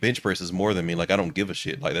 if she bench presses more than me, like, I don't give a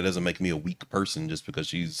shit. Like, that doesn't make me a weak person just because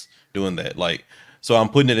she's doing that. Like, so I'm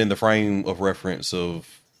putting it in the frame of reference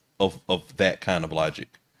of that kind of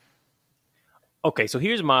logic. Okay, so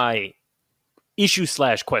here's my issue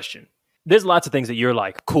 / question. There's lots of things that you're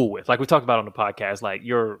like cool with. Like we talked about on the podcast, like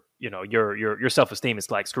your self-esteem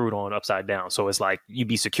is like screwed on upside down. So it's like you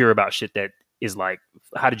be secure about shit that is like,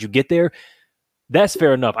 how did you get there? That's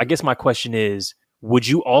fair enough. I guess my question is, would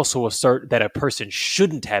you also assert that a person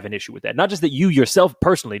shouldn't have an issue with that? Not just that you yourself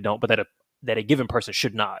personally don't, but that a given person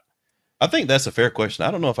should not. I think that's a fair question.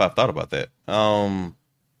 I don't know if I've thought about that.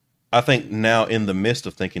 I think now, in the midst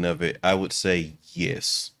of thinking of it, I would say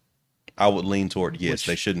yes. I would lean toward yes.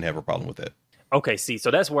 They shouldn't have a problem with that. Okay, see,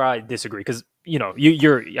 so that's where I disagree, because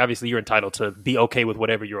you're obviously you're entitled to be okay with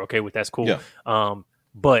whatever you're okay with. That's cool. Yeah.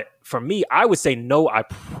 But for me, I would say no. I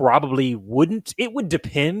probably wouldn't. It would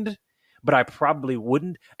depend, but I probably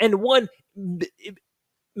wouldn't. And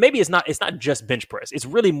maybe it's not just bench press. It's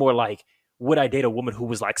really more like, would I date a woman who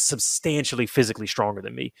was like substantially physically stronger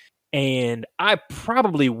than me? And I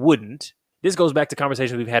probably wouldn't. This goes back to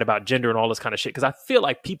conversations we've had about gender and all this kind of shit. Because I feel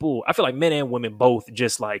like men and women both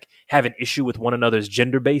just like have an issue with one another's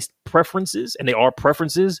gender-based preferences, and they are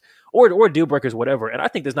preferences or deal breakers, whatever. And I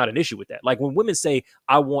think there's not an issue with that. Like when women say,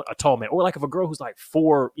 I want a tall man, or like if a girl who's like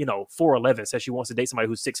 4'11" says she wants to date somebody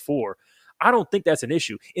who's 6'4", I don't think that's an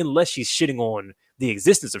issue, unless she's shitting on the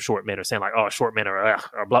existence of short men or saying like, oh, short men or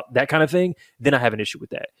blah, that kind of thing. Then I have an issue with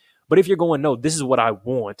that. But if you're going, no, this is what I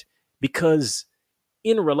want, because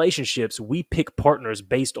in relationships, we pick partners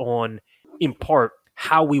based on, in part,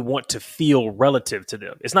 how we want to feel relative to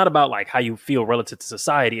them. It's not about like how you feel relative to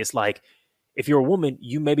society. It's like, if you're a woman,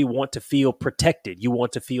 you maybe want to feel protected. You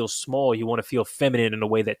want to feel small. You want to feel feminine in a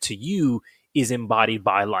way that to you is embodied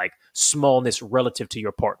by like smallness relative to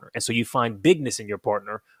your partner. And so you find bigness in your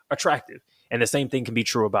partner attractive. And the same thing can be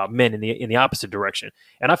true about men in the opposite direction.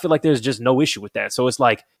 And I feel like there's just no issue with that. So it's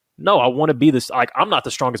like, no, I want to be this, like, I'm not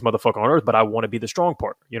the strongest motherfucker on earth, but I want to be the strong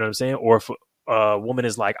partner. You know what I'm saying? Or if a woman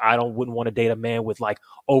is like, wouldn't want to date a man with like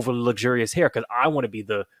overly luxurious hair because I want to be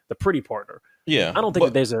the pretty partner. Yeah, I don't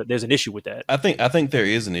think that there's an issue with that. I think there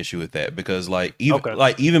is an issue with that because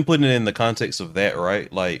even putting it in the context of that,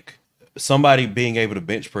 right? Like somebody being able to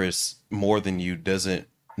bench press more than you doesn't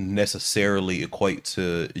necessarily equate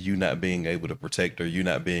to you not being able to protect or you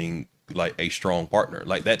not being like a strong partner.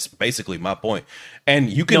 Like that's basically my point.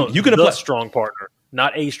 And you can apply strong partner,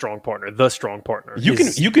 not a strong partner, the strong partner. You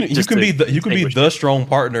can be the strong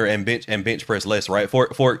partner and bench press less, right?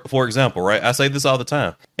 For example, right? I say this all the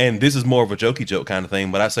time, and this is more of a jokey joke kind of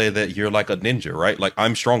thing, but I say that you're like a ninja, right? Like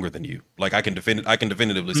I'm stronger than you. Like I can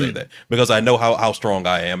definitively say that because I know how strong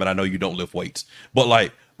I am, and I know you don't lift weights. But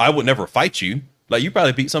like I would never fight you. Like you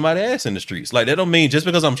probably beat somebody's ass in the streets. Like that don't mean just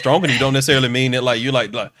because I'm stronger than you don't necessarily mean that like you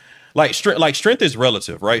like strength is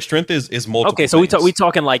relative, right? Strength is multiple. Okay, so things. we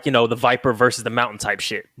talking like, you know, the Viper versus the Mountain type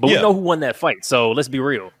shit. But we know who won that fight. So let's be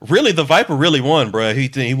real. Really, the Viper really won, bro.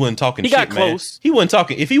 He wasn't talking shit, man. He got close. He wasn't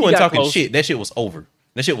talking. If he wasn't talking shit, that shit was over.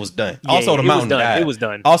 That shit was done. Yeah, also, the Mountain died. It was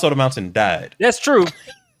done. Also, the Mountain died. That's true.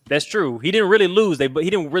 That's true. He didn't really lose. He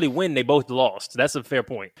didn't really win. They both lost. That's a fair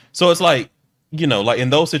point. So it's like, you know, like in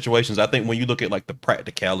those situations, I think when you look at like the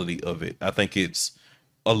practicality of it, I think it's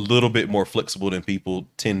a little bit more flexible than people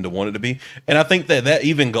tend to want it to be. And I think that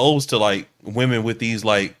even goes to like women with these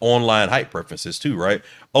like online height preferences too, right?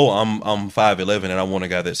 Oh, I'm 5'11" and I want a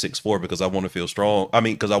guy that's 6'4" because I want to feel strong. I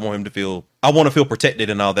mean, because I want to feel protected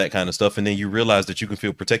and all that kind of stuff. And then you realize that you can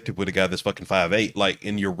feel protected with a guy that's fucking 5'8", like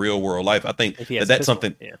in your real world life. I think that's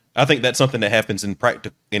something. Yeah. I think that's something that happens in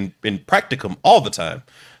practicum all the time.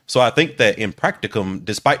 So I think that in practicum,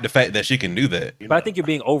 despite the fact that she can do that, but I think you're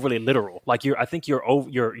being overly literal. Like you're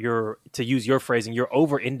to use your phrasing, you're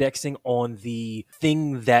over indexing on the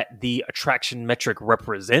thing that the attraction metric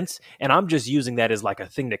represents, and I'm just using that as like a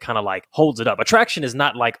thing that kind of like holds it up. Attraction is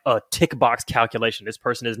not like a tick box calculation. This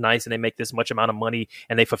person is nice and they make this much amount of money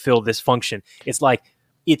and they fulfill this function. It's like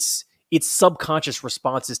it's subconscious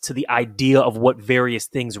responses to the idea of what various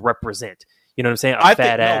things represent. You know what I'm saying? A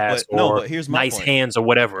fat ass or here's nice point. Hands or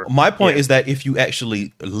whatever. My point is that if you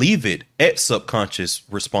actually leave it at subconscious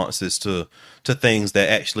responses to things that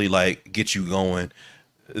actually like get you going,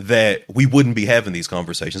 that we wouldn't be having these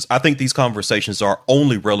conversations. I think these conversations are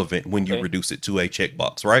only relevant when you reduce it to a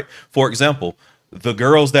checkbox, right? For example, the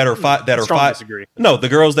girls that are the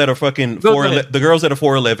girls that are fucking the girls that are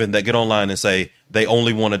 4'11" that get online and say they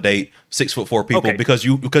only want to date 6'4" people because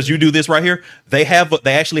you do this right here. They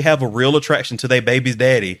actually have a real attraction to their baby's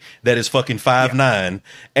daddy that is fucking 5'9",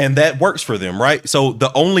 and that works for them, right? So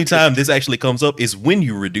the only time this actually comes up is when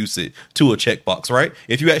you reduce it to a checkbox, right?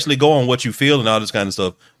 If you actually go on what you feel and all this kind of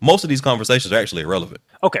stuff, most of these conversations are actually irrelevant.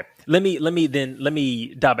 Okay, let me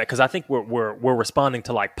dive back because I think we're responding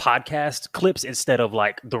to like podcast clips instead of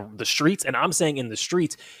like the streets, and I'm saying in the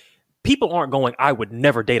streets, people aren't going, I would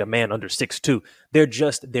never date a man under 6'2". They're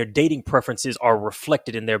just, their dating preferences are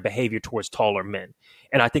reflected in their behavior towards taller men,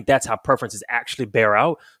 and I think that's how preferences actually bear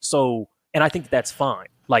out. So, and I think that's fine.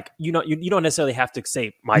 Like, you don't necessarily have to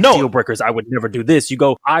say my deal breakers. I would never do this. You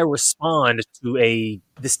go, I respond to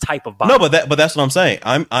this type of body. No, but that's what I'm saying.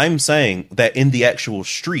 I'm saying that in the actual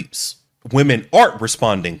streets, women aren't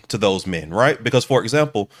responding to those men, right? Because, for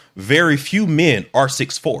example, very few men are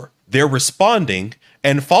 6'4". They're responding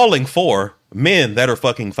and falling for men that are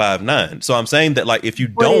fucking 5'9". So I'm saying that, like, if you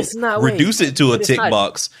don't reduce it to a tick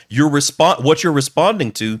box, what you're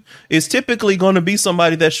responding to is typically going to be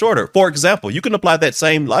somebody that's shorter. For example, you can apply that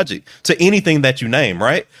same logic to anything that you name,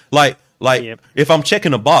 right? Like if I'm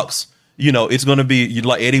checking a box, you know, it's going to be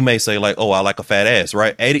like Eddie may say, like, oh, I like a fat ass,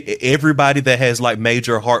 right? Everybody that has like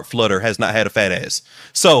major heart flutter has not had a fat ass.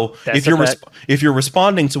 So if you're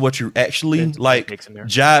responding to what you actually like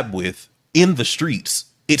jibe with in the streets,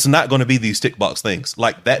 it's not going to be these tick box things.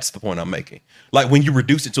 Like, that's the point I'm making. Like, when you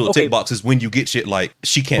reduce it to a tick box is when you get shit like,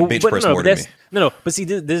 she can't bench press more than me. No, but see,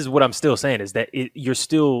 this is what I'm still saying is that you're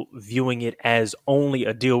still viewing it as only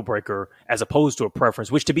a deal breaker as opposed to a preference,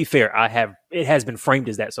 which, to be fair, it has been framed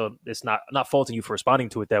as that. So it's not faulting you for responding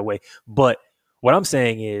to it that way. But what I'm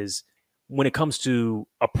saying is, when it comes to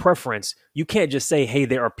a preference, you can't just say, hey,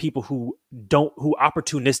 there are people who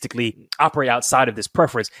opportunistically operate outside of this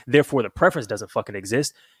preference. Therefore, the preference doesn't fucking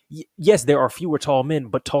exist. Yes, there are fewer tall men,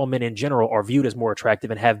 but tall men in general are viewed as more attractive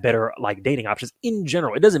and have better like dating options in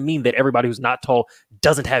general. It doesn't mean that everybody who's not tall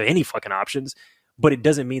doesn't have any fucking options, but it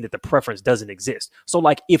doesn't mean that the preference doesn't exist. So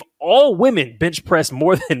like if all women bench press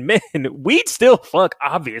more than men, we'd still fuck,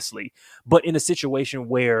 obviously. But in a situation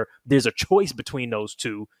where there's a choice between those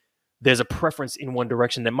two, there's a preference in one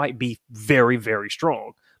direction that might be very, very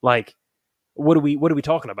strong. Like, what are we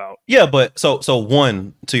talking about? Yeah, but so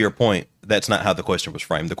one, to your point, that's not how the question was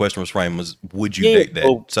framed. The question was framed was, would you date that?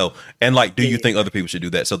 Oh, so, and like, do you think other people should do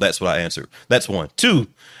that? So that's what I answered. That's one. Two,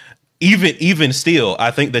 even still, I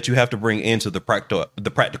think that you have to bring into the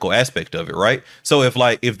practical aspect of it, right? So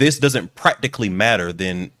if this doesn't practically matter,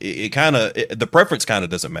 then the preference kind of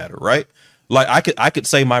doesn't matter, right? Like I could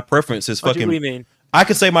say my preference is fucking. What do you mean? I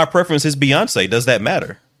could say my preference is Beyonce. Does that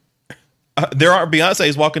matter? There aren't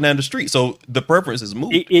Beyonces walking down the street, so the preference is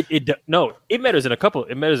moved. No, it matters in a couple.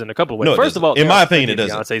 It matters in a couple of ways. No, First of all, in my opinion, it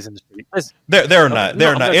doesn't. Beyonce's in the street. There are not. There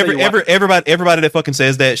are not. Everybody that fucking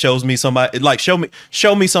says that shows me somebody. Like show me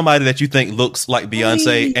somebody that you think looks like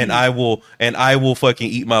Beyonce, and I will fucking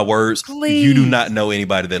eat my words. Please. You do not know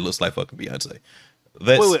anybody that looks like fucking Beyonce.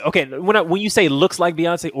 Wait. Okay, when you say looks like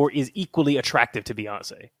Beyonce or is equally attractive to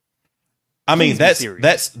Beyonce, I mean that's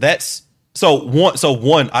so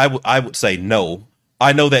one. I would say no.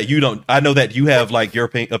 I know that you don't. I know that you have like your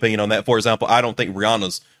opinion on that. For example, I don't think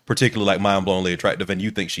Rihanna's particularly like mind-blowingly attractive, and you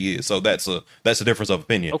think she is. So that's a difference of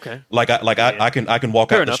opinion. Okay. I can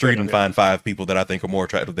walk out the street and find 5 people that I think are more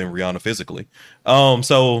attractive than Rihanna physically.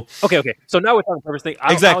 So okay. So now we're talking purpose thing.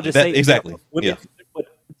 I'll just say exactly. Women,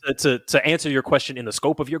 to answer your question in the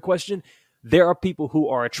scope of your question, there are people who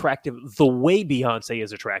are attractive the way Beyonce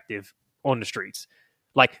is attractive on the streets.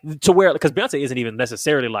 Like to where, because Beyonce isn't even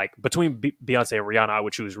necessarily like between Beyonce and Rihanna, I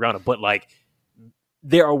would choose Rihanna, but like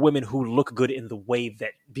there are women who look good in the way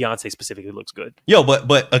that Beyonce specifically looks good. Yo,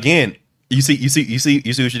 but again, you see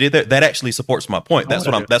what you did there? That actually supports my point. That's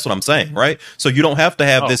what I'm saying, right? So you don't have to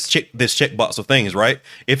have this checkbox of things, right?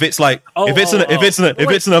 If it's like if it's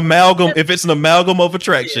an amalgam of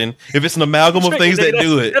attraction, if it's an amalgam of things that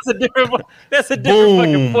do it. That's a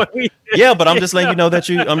different fucking point. Yeah, but I'm just letting you know that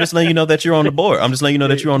you're on the board. I'm just letting you know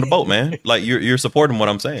that you're on the boat, man. Like you're supporting what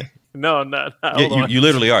I'm saying. No. You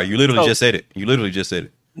literally are. You literally just said it. You literally just said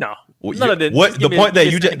it. No. The point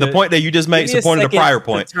that you just made supported the prior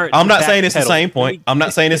point. I'm not saying it's the same point. I'm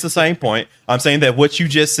not saying it's the same point. I'm saying that what you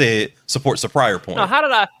just said supports the prior point. No, how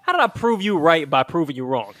did I prove you right by proving you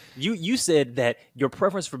wrong? You said that your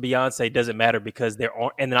preference for Beyonce doesn't matter because there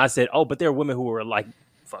aren't, and then I said, oh, but there are women who are like,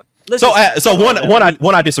 fuck.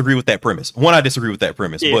 I disagree with that premise. Yeah,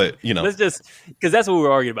 but you know, let's just because that's what we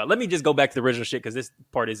were arguing about. Let me just go back to the original shit because this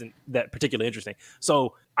part isn't that particularly interesting.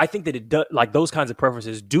 So I think that it does, like those kinds of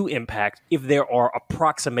preferences do impact if there are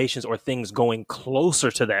approximations or things going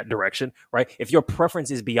closer to that direction, right? If your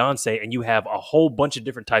preference is Beyonce and you have a whole bunch of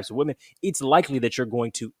different types of women, it's likely that you're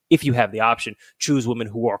going to, if you have the option, choose women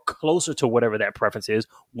who are closer to whatever that preference is.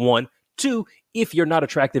 1, 2, if you're not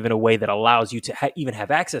attractive in a way that allows you to even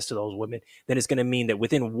have access to those women, then it's going to mean that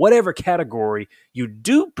within whatever category you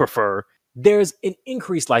do prefer, there's an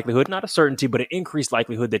increased likelihood, not a certainty, but an increased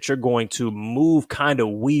likelihood that you're going to move kind of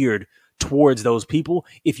weird towards those people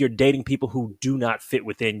if you're dating people who do not fit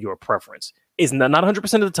within your preference. It's not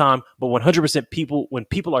 100% of the time, but 100% people, when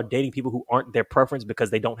people are dating people who aren't their preference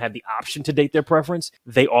because they don't have the option to date their preference,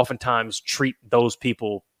 they oftentimes treat those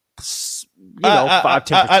people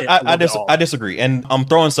 5-10%. I disagree, and I'm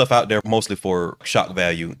throwing stuff out there mostly for shock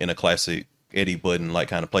value in a classic Eddie Budden like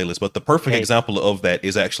kind of playlist. But the perfect example of that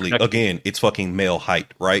is actually, again, it's fucking male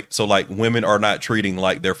height, right? So like women are not treating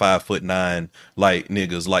like they're 5'9" like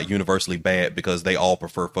niggas like universally bad because they all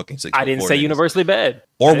prefer fucking 6'4". I didn't say niggas. Universally bad.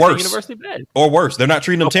 Or worse. Universally bad. Or worse. They're not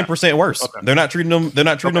treating them 10% worse. Okay. They're not treating them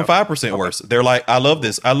 5% worse. They're like, I love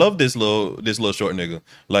this little short nigga.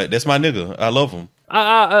 Like that's my nigga. I love him.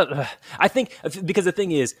 I think because the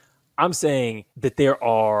thing is, I'm saying that there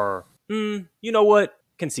are, you know what,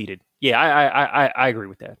 conceded. Yeah, I agree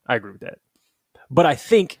with that. But I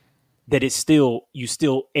think that it's still, you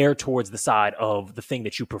still err towards the side of the thing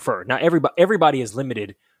that you prefer. Now, everybody is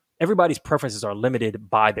limited. Everybody's preferences are limited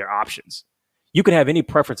by their options. You can have any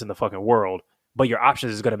preference in the fucking world, but your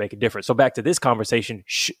options is going to make a difference. So back to this conversation,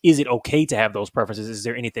 is it okay to have those preferences? Is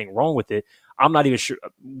there anything wrong with it? I'm not even sure.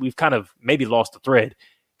 We've kind of maybe lost the thread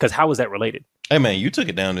because how is that related? Hey man, you took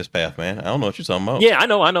it down this path, man. I don't know what you're talking about. Yeah, I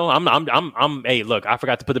know. I'm. Hey, look, I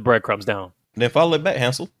forgot to put the breadcrumbs down. Then follow it back,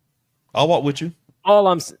 Hansel. I'll walk with you.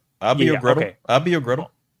 I'll be your Gretel. Okay. I'll be your Gretel.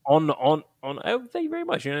 Thank you very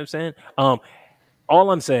much. You know what I'm saying?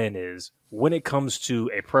 All I'm saying is, when it comes to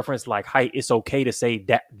a preference like height, it's okay to say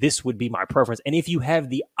that this would be my preference. And if you have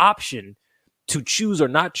the option to choose or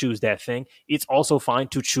not choose that thing, it's also fine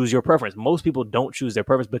to choose your preference. Most people don't choose their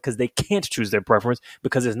preference because they can't choose their preference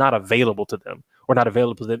because it's not available to them, or not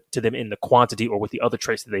available to them in the quantity or with the other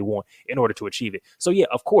traits that they want in order to achieve it. So yeah,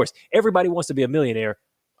 of course, everybody wants to be a millionaire.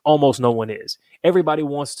 Almost no one is. Everybody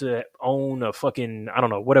wants to own a fucking, I don't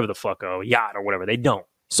know, whatever the fuck, a yacht or whatever. They don't.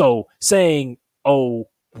 So saying, oh,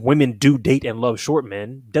 women do date and love short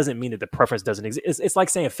men doesn't mean that the preference doesn't exist. It's like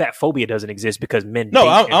saying fat phobia doesn't exist because men No,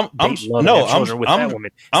 date I'm love and have children with fat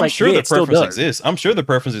women. I'm Like, sure yeah, the it still preference does. exists. I'm sure the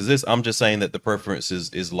preference exists. I'm just saying that the preference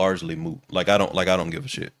is largely moot. Like I don't give a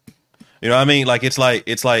shit. You know what I mean? Like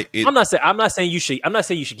I'm not saying you should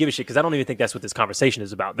give a shit, because I don't even think that's what this conversation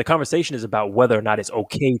is about. The conversation is about whether or not it's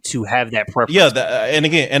okay to have that preference. Yeah,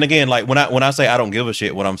 and again, like when I say I don't give a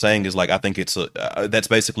shit, what I'm saying is like I think it's that's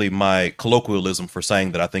basically my colloquialism for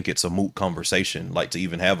saying that I think it's a moot conversation, like to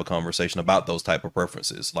even have a conversation about those type of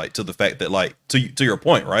preferences, like to the fact that like to your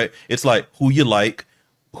point, right? It's like who you like,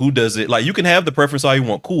 who does it. Like you can have the preference all you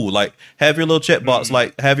want, cool. Like have your little checkbox,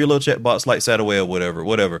 like Sadaway or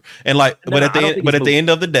whatever. And like, but at the end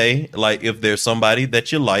of the day, like if there's somebody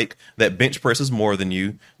that you like that bench presses more than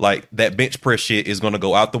you, like that bench press shit is gonna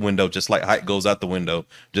go out the window, just like height goes out the window,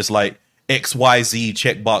 just like XYZ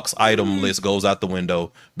checkbox item list goes out the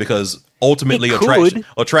window, because ultimately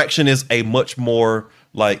attraction is a much more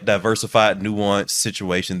like diversified, nuanced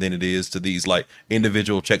situation than it is to these like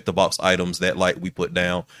individual check the box items that like we put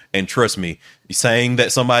down. And trust me, saying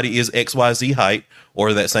that somebody is XYZ height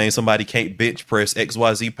or that saying somebody can't bench press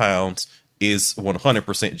XYZ pounds is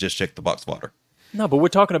 100% just check the box water. No, but we're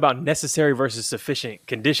talking about necessary versus sufficient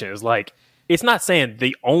conditions. Like, it's not saying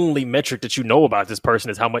the only metric that you know about this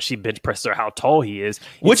person is how much he bench presses or how tall he is.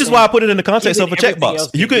 Which is why I put it in the context of a checkbox.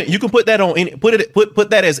 You can put that on any put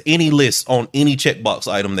that as any list on any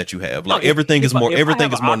checkbox item that you have. Like everything is more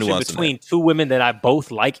nuanced between two women that I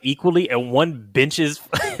both like equally, and one benches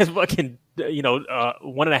fucking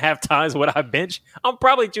 1.5 times what I bench, I'm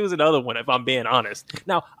probably choosing the other one if I'm being honest.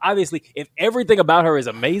 Now, obviously, if everything about her is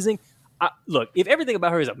amazing. If everything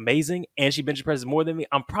about her is amazing and she bench presses more than me,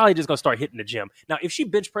 I'm probably just going to start hitting the gym. Now, if she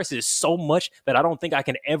bench presses so much that I don't think I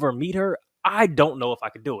can ever meet her, I don't know if I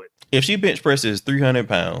could do it. If she bench presses 300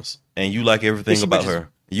 pounds and you like everything about her,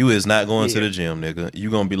 you is not going to the gym, nigga.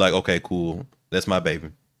 You going to be like, okay, cool. That's my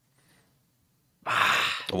baby.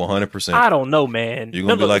 100%. I don't know, man. You're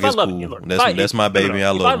going to be like, it's cool. That's my baby.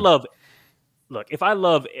 I love her. Look, if I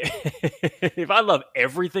love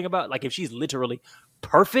everything about, like, if she's literally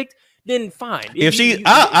perfect, then fine.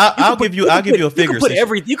 I'll give you a figure. I'll give you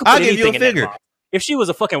a figure. If she was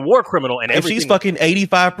a fucking war criminal and everything, if she's fucking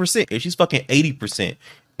 85%, if she's fucking 80%,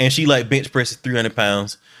 and she like bench presses 300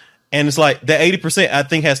 pounds, and it's like that 80%, I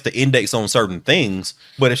think has to index on certain things.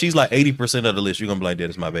 But if she's like 80% of the list, you're gonna be like, "That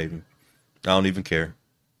is my baby." I don't even care.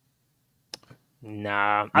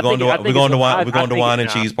 Nah, we're going to wine and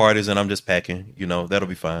cheese parties, and I'm just packing. You know, that'll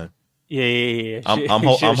be fine. Yeah. I'm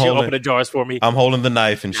holding the jars for me. I'm holding the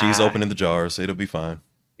knife, and she's opening the jars. It'll be fine.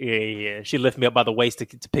 Yeah. She lifted me up by the waist to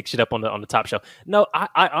pick shit up on the top shelf. No,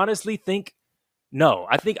 I honestly think no.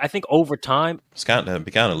 I think over time, it's kind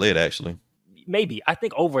of lit actually. Maybe I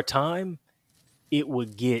think over time it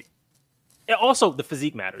would get. Also, the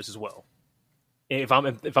physique matters as well. If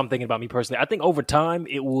I'm thinking about me personally, I think over time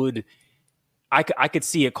it would. I could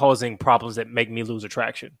see it causing problems that make me lose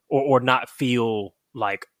attraction or not feel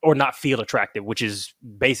attractive, which is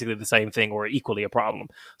basically the same thing or equally a problem.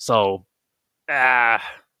 So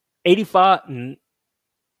 85,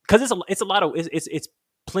 because it's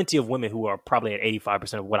plenty of women who are probably at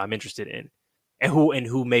 85% of what I'm interested in, and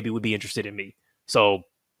who maybe would be interested in me. So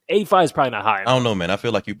 85 is probably not high enough. I don't know, man. I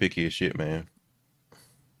feel like you picky as shit, man.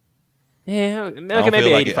 Yeah,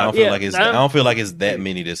 maybe 85. I don't feel like it's that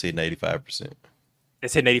many that's hitting 85%.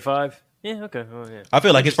 It's hitting 85? Yeah, okay. Oh, yeah. I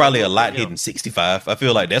feel like it's probably a lot hitting 65. I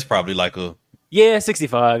feel like that's probably like a... Yeah,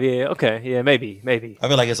 65. Yeah, okay. Yeah, maybe. I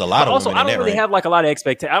feel like it's a lot of women in that range. I don't really have like a lot of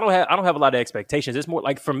expectations. I don't have a lot of expectations. It's more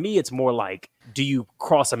like, for me, it's more like, do you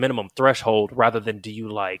cross a minimum threshold rather than do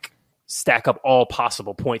you like stack up all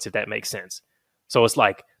possible points, if that makes sense. So it's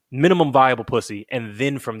like minimum viable pussy, and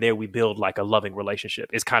then from there we build like a loving relationship.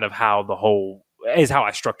 Is kind of how how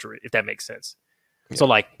I structure it, if that makes sense. Yeah. So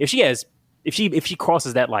like if she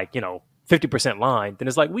crosses that 50% line, then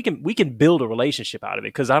it's like we can build a relationship out of it,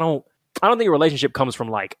 because I don't think a relationship comes from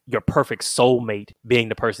like your perfect soulmate being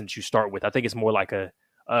the person that you start with. I think it's more like a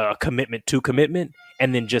commitment to commitment,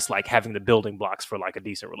 and then just like having the building blocks for like a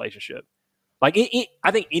decent relationship. Like,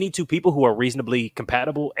 I think any two people who are reasonably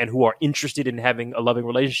compatible and who are interested in having a loving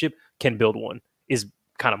relationship can build one, is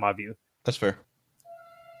kind of my view. That's fair.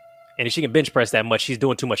 And if she can bench press that much, she's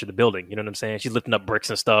doing too much of the building. You know what I'm saying? She's lifting up bricks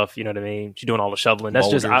and stuff. You know what I mean? She's doing all the shoveling. That's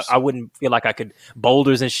Boulders. just, I wouldn't feel like I could,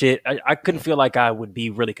 boulders and shit. I couldn't feel like I would be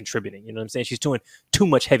really contributing. You know what I'm saying? She's doing too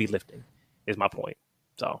much heavy lifting, is my point.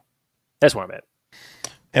 So that's where I'm at.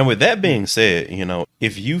 And with that being said, you know,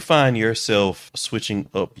 if you find yourself switching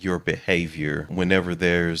up your behavior whenever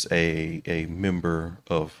there's a member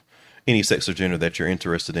of any sex or gender that you're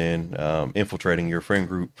interested in infiltrating your friend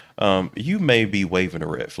group, you may be waving a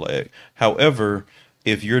red flag. However,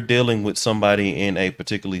 if you're dealing with somebody in a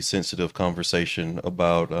particularly sensitive conversation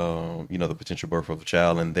about, the potential birth of a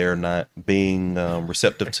child, and they're not being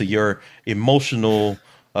receptive to your emotional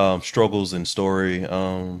struggles and story,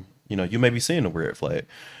 you may be seeing a red flag.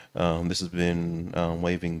 This has been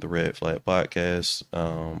Waving the Red Flag podcast.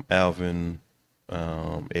 Alvin,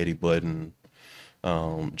 Eddie Budden,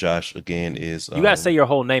 Josh again is. You gotta say your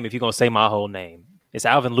whole name if you're gonna say my whole name. It's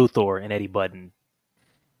Alvin Luthor and Eddie Budden,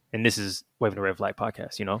 and this is Waving the Red Flag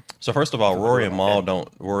podcast. You know. So first of all, Rory and Maul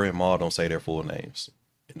don't say their full names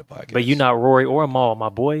in the podcast. But you're not Rory or Maul, my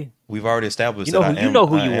boy. We've already established you know that who, you know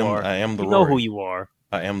who you are. I am the you Rory. know who you are.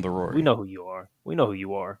 I am the Rory. We know who you are. We know who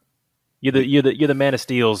you are. You're the Man of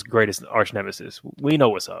Steel's greatest arch nemesis. We know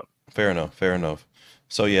what's up. Fair enough.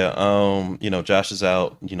 So yeah, Josh is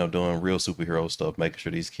out, doing real superhero stuff, making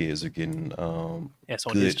sure these kids are getting Yes,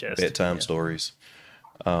 on good his chest. bedtime stories.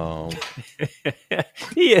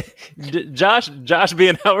 Yeah, Josh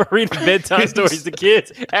being out reading bedtime stories to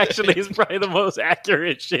kids actually is probably the most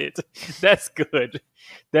accurate shit. That's good.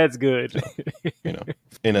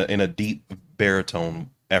 In a deep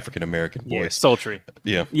baritone African American voice. Yeah, sultry.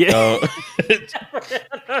 Yeah.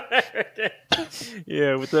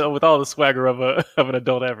 Yeah, with all the swagger of an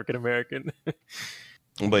adult African American.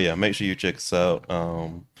 But yeah, make sure you check us out.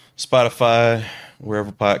 Spotify,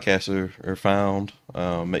 wherever podcasts are found.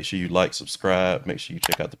 Make sure you like, subscribe. Make sure you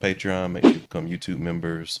check out the Patreon. Make sure you become YouTube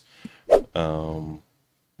members.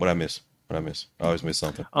 What I miss? I always miss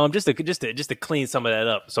something. Just to clean some of that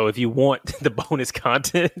up. So if you want the bonus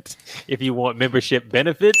content, if you want membership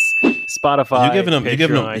benefits, Spotify, you're giving them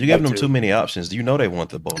YouTube. too many options. You know they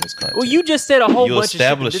want the bonus content. Well, you just said a whole bunch of shit that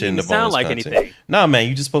establishing didn't the sound bonus like content. anything. Nah, man,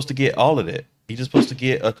 you're just supposed to get all of that. You're just supposed to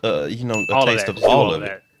get a taste of all of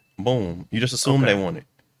it. Boom. You just assume they want it.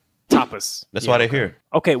 Tapas. That's why they're here.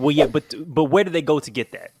 Okay, well, yeah, but where do they go to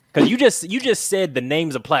get that? Because you just said the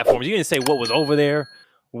names of platforms. You didn't say what was over there,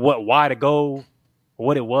 why to go,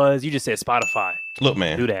 what it was. You just said Spotify. Look,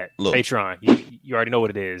 man. Do that. Look. Patreon. You already know what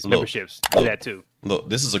it is. Memberships. Do that too. Look,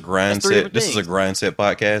 this is a grind set. This is a grind set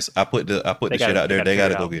podcast. I put the shit out there. They got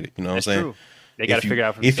to go get it. You know what I'm saying? True. They got to figure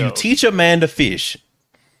out for if themselves. you teach a man to fish.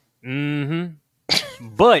 Mm-hmm.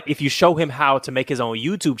 But if you show him how to make his own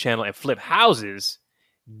YouTube channel and flip houses,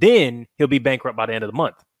 then he'll be bankrupt by the end of the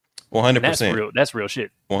month. 100%. That's real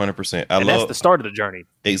shit. 100%. That's the start of the journey.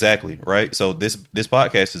 Exactly. Right. So this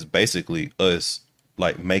podcast is basically us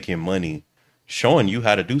like making money, showing you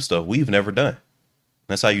how to do stuff we've never done.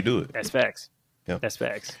 That's how you do it. That's facts. Yeah. That's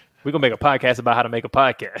facts. We're gonna make a podcast about how to make a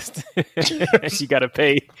podcast. You gotta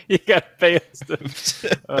pay. You gotta pay us.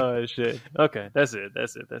 Oh shit. Okay. That's it.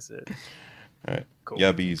 All right. Cool.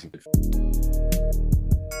 Y'all be easy.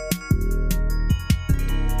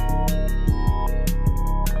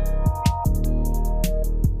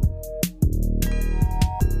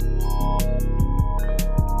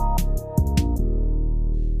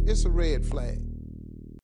 It's a red flag.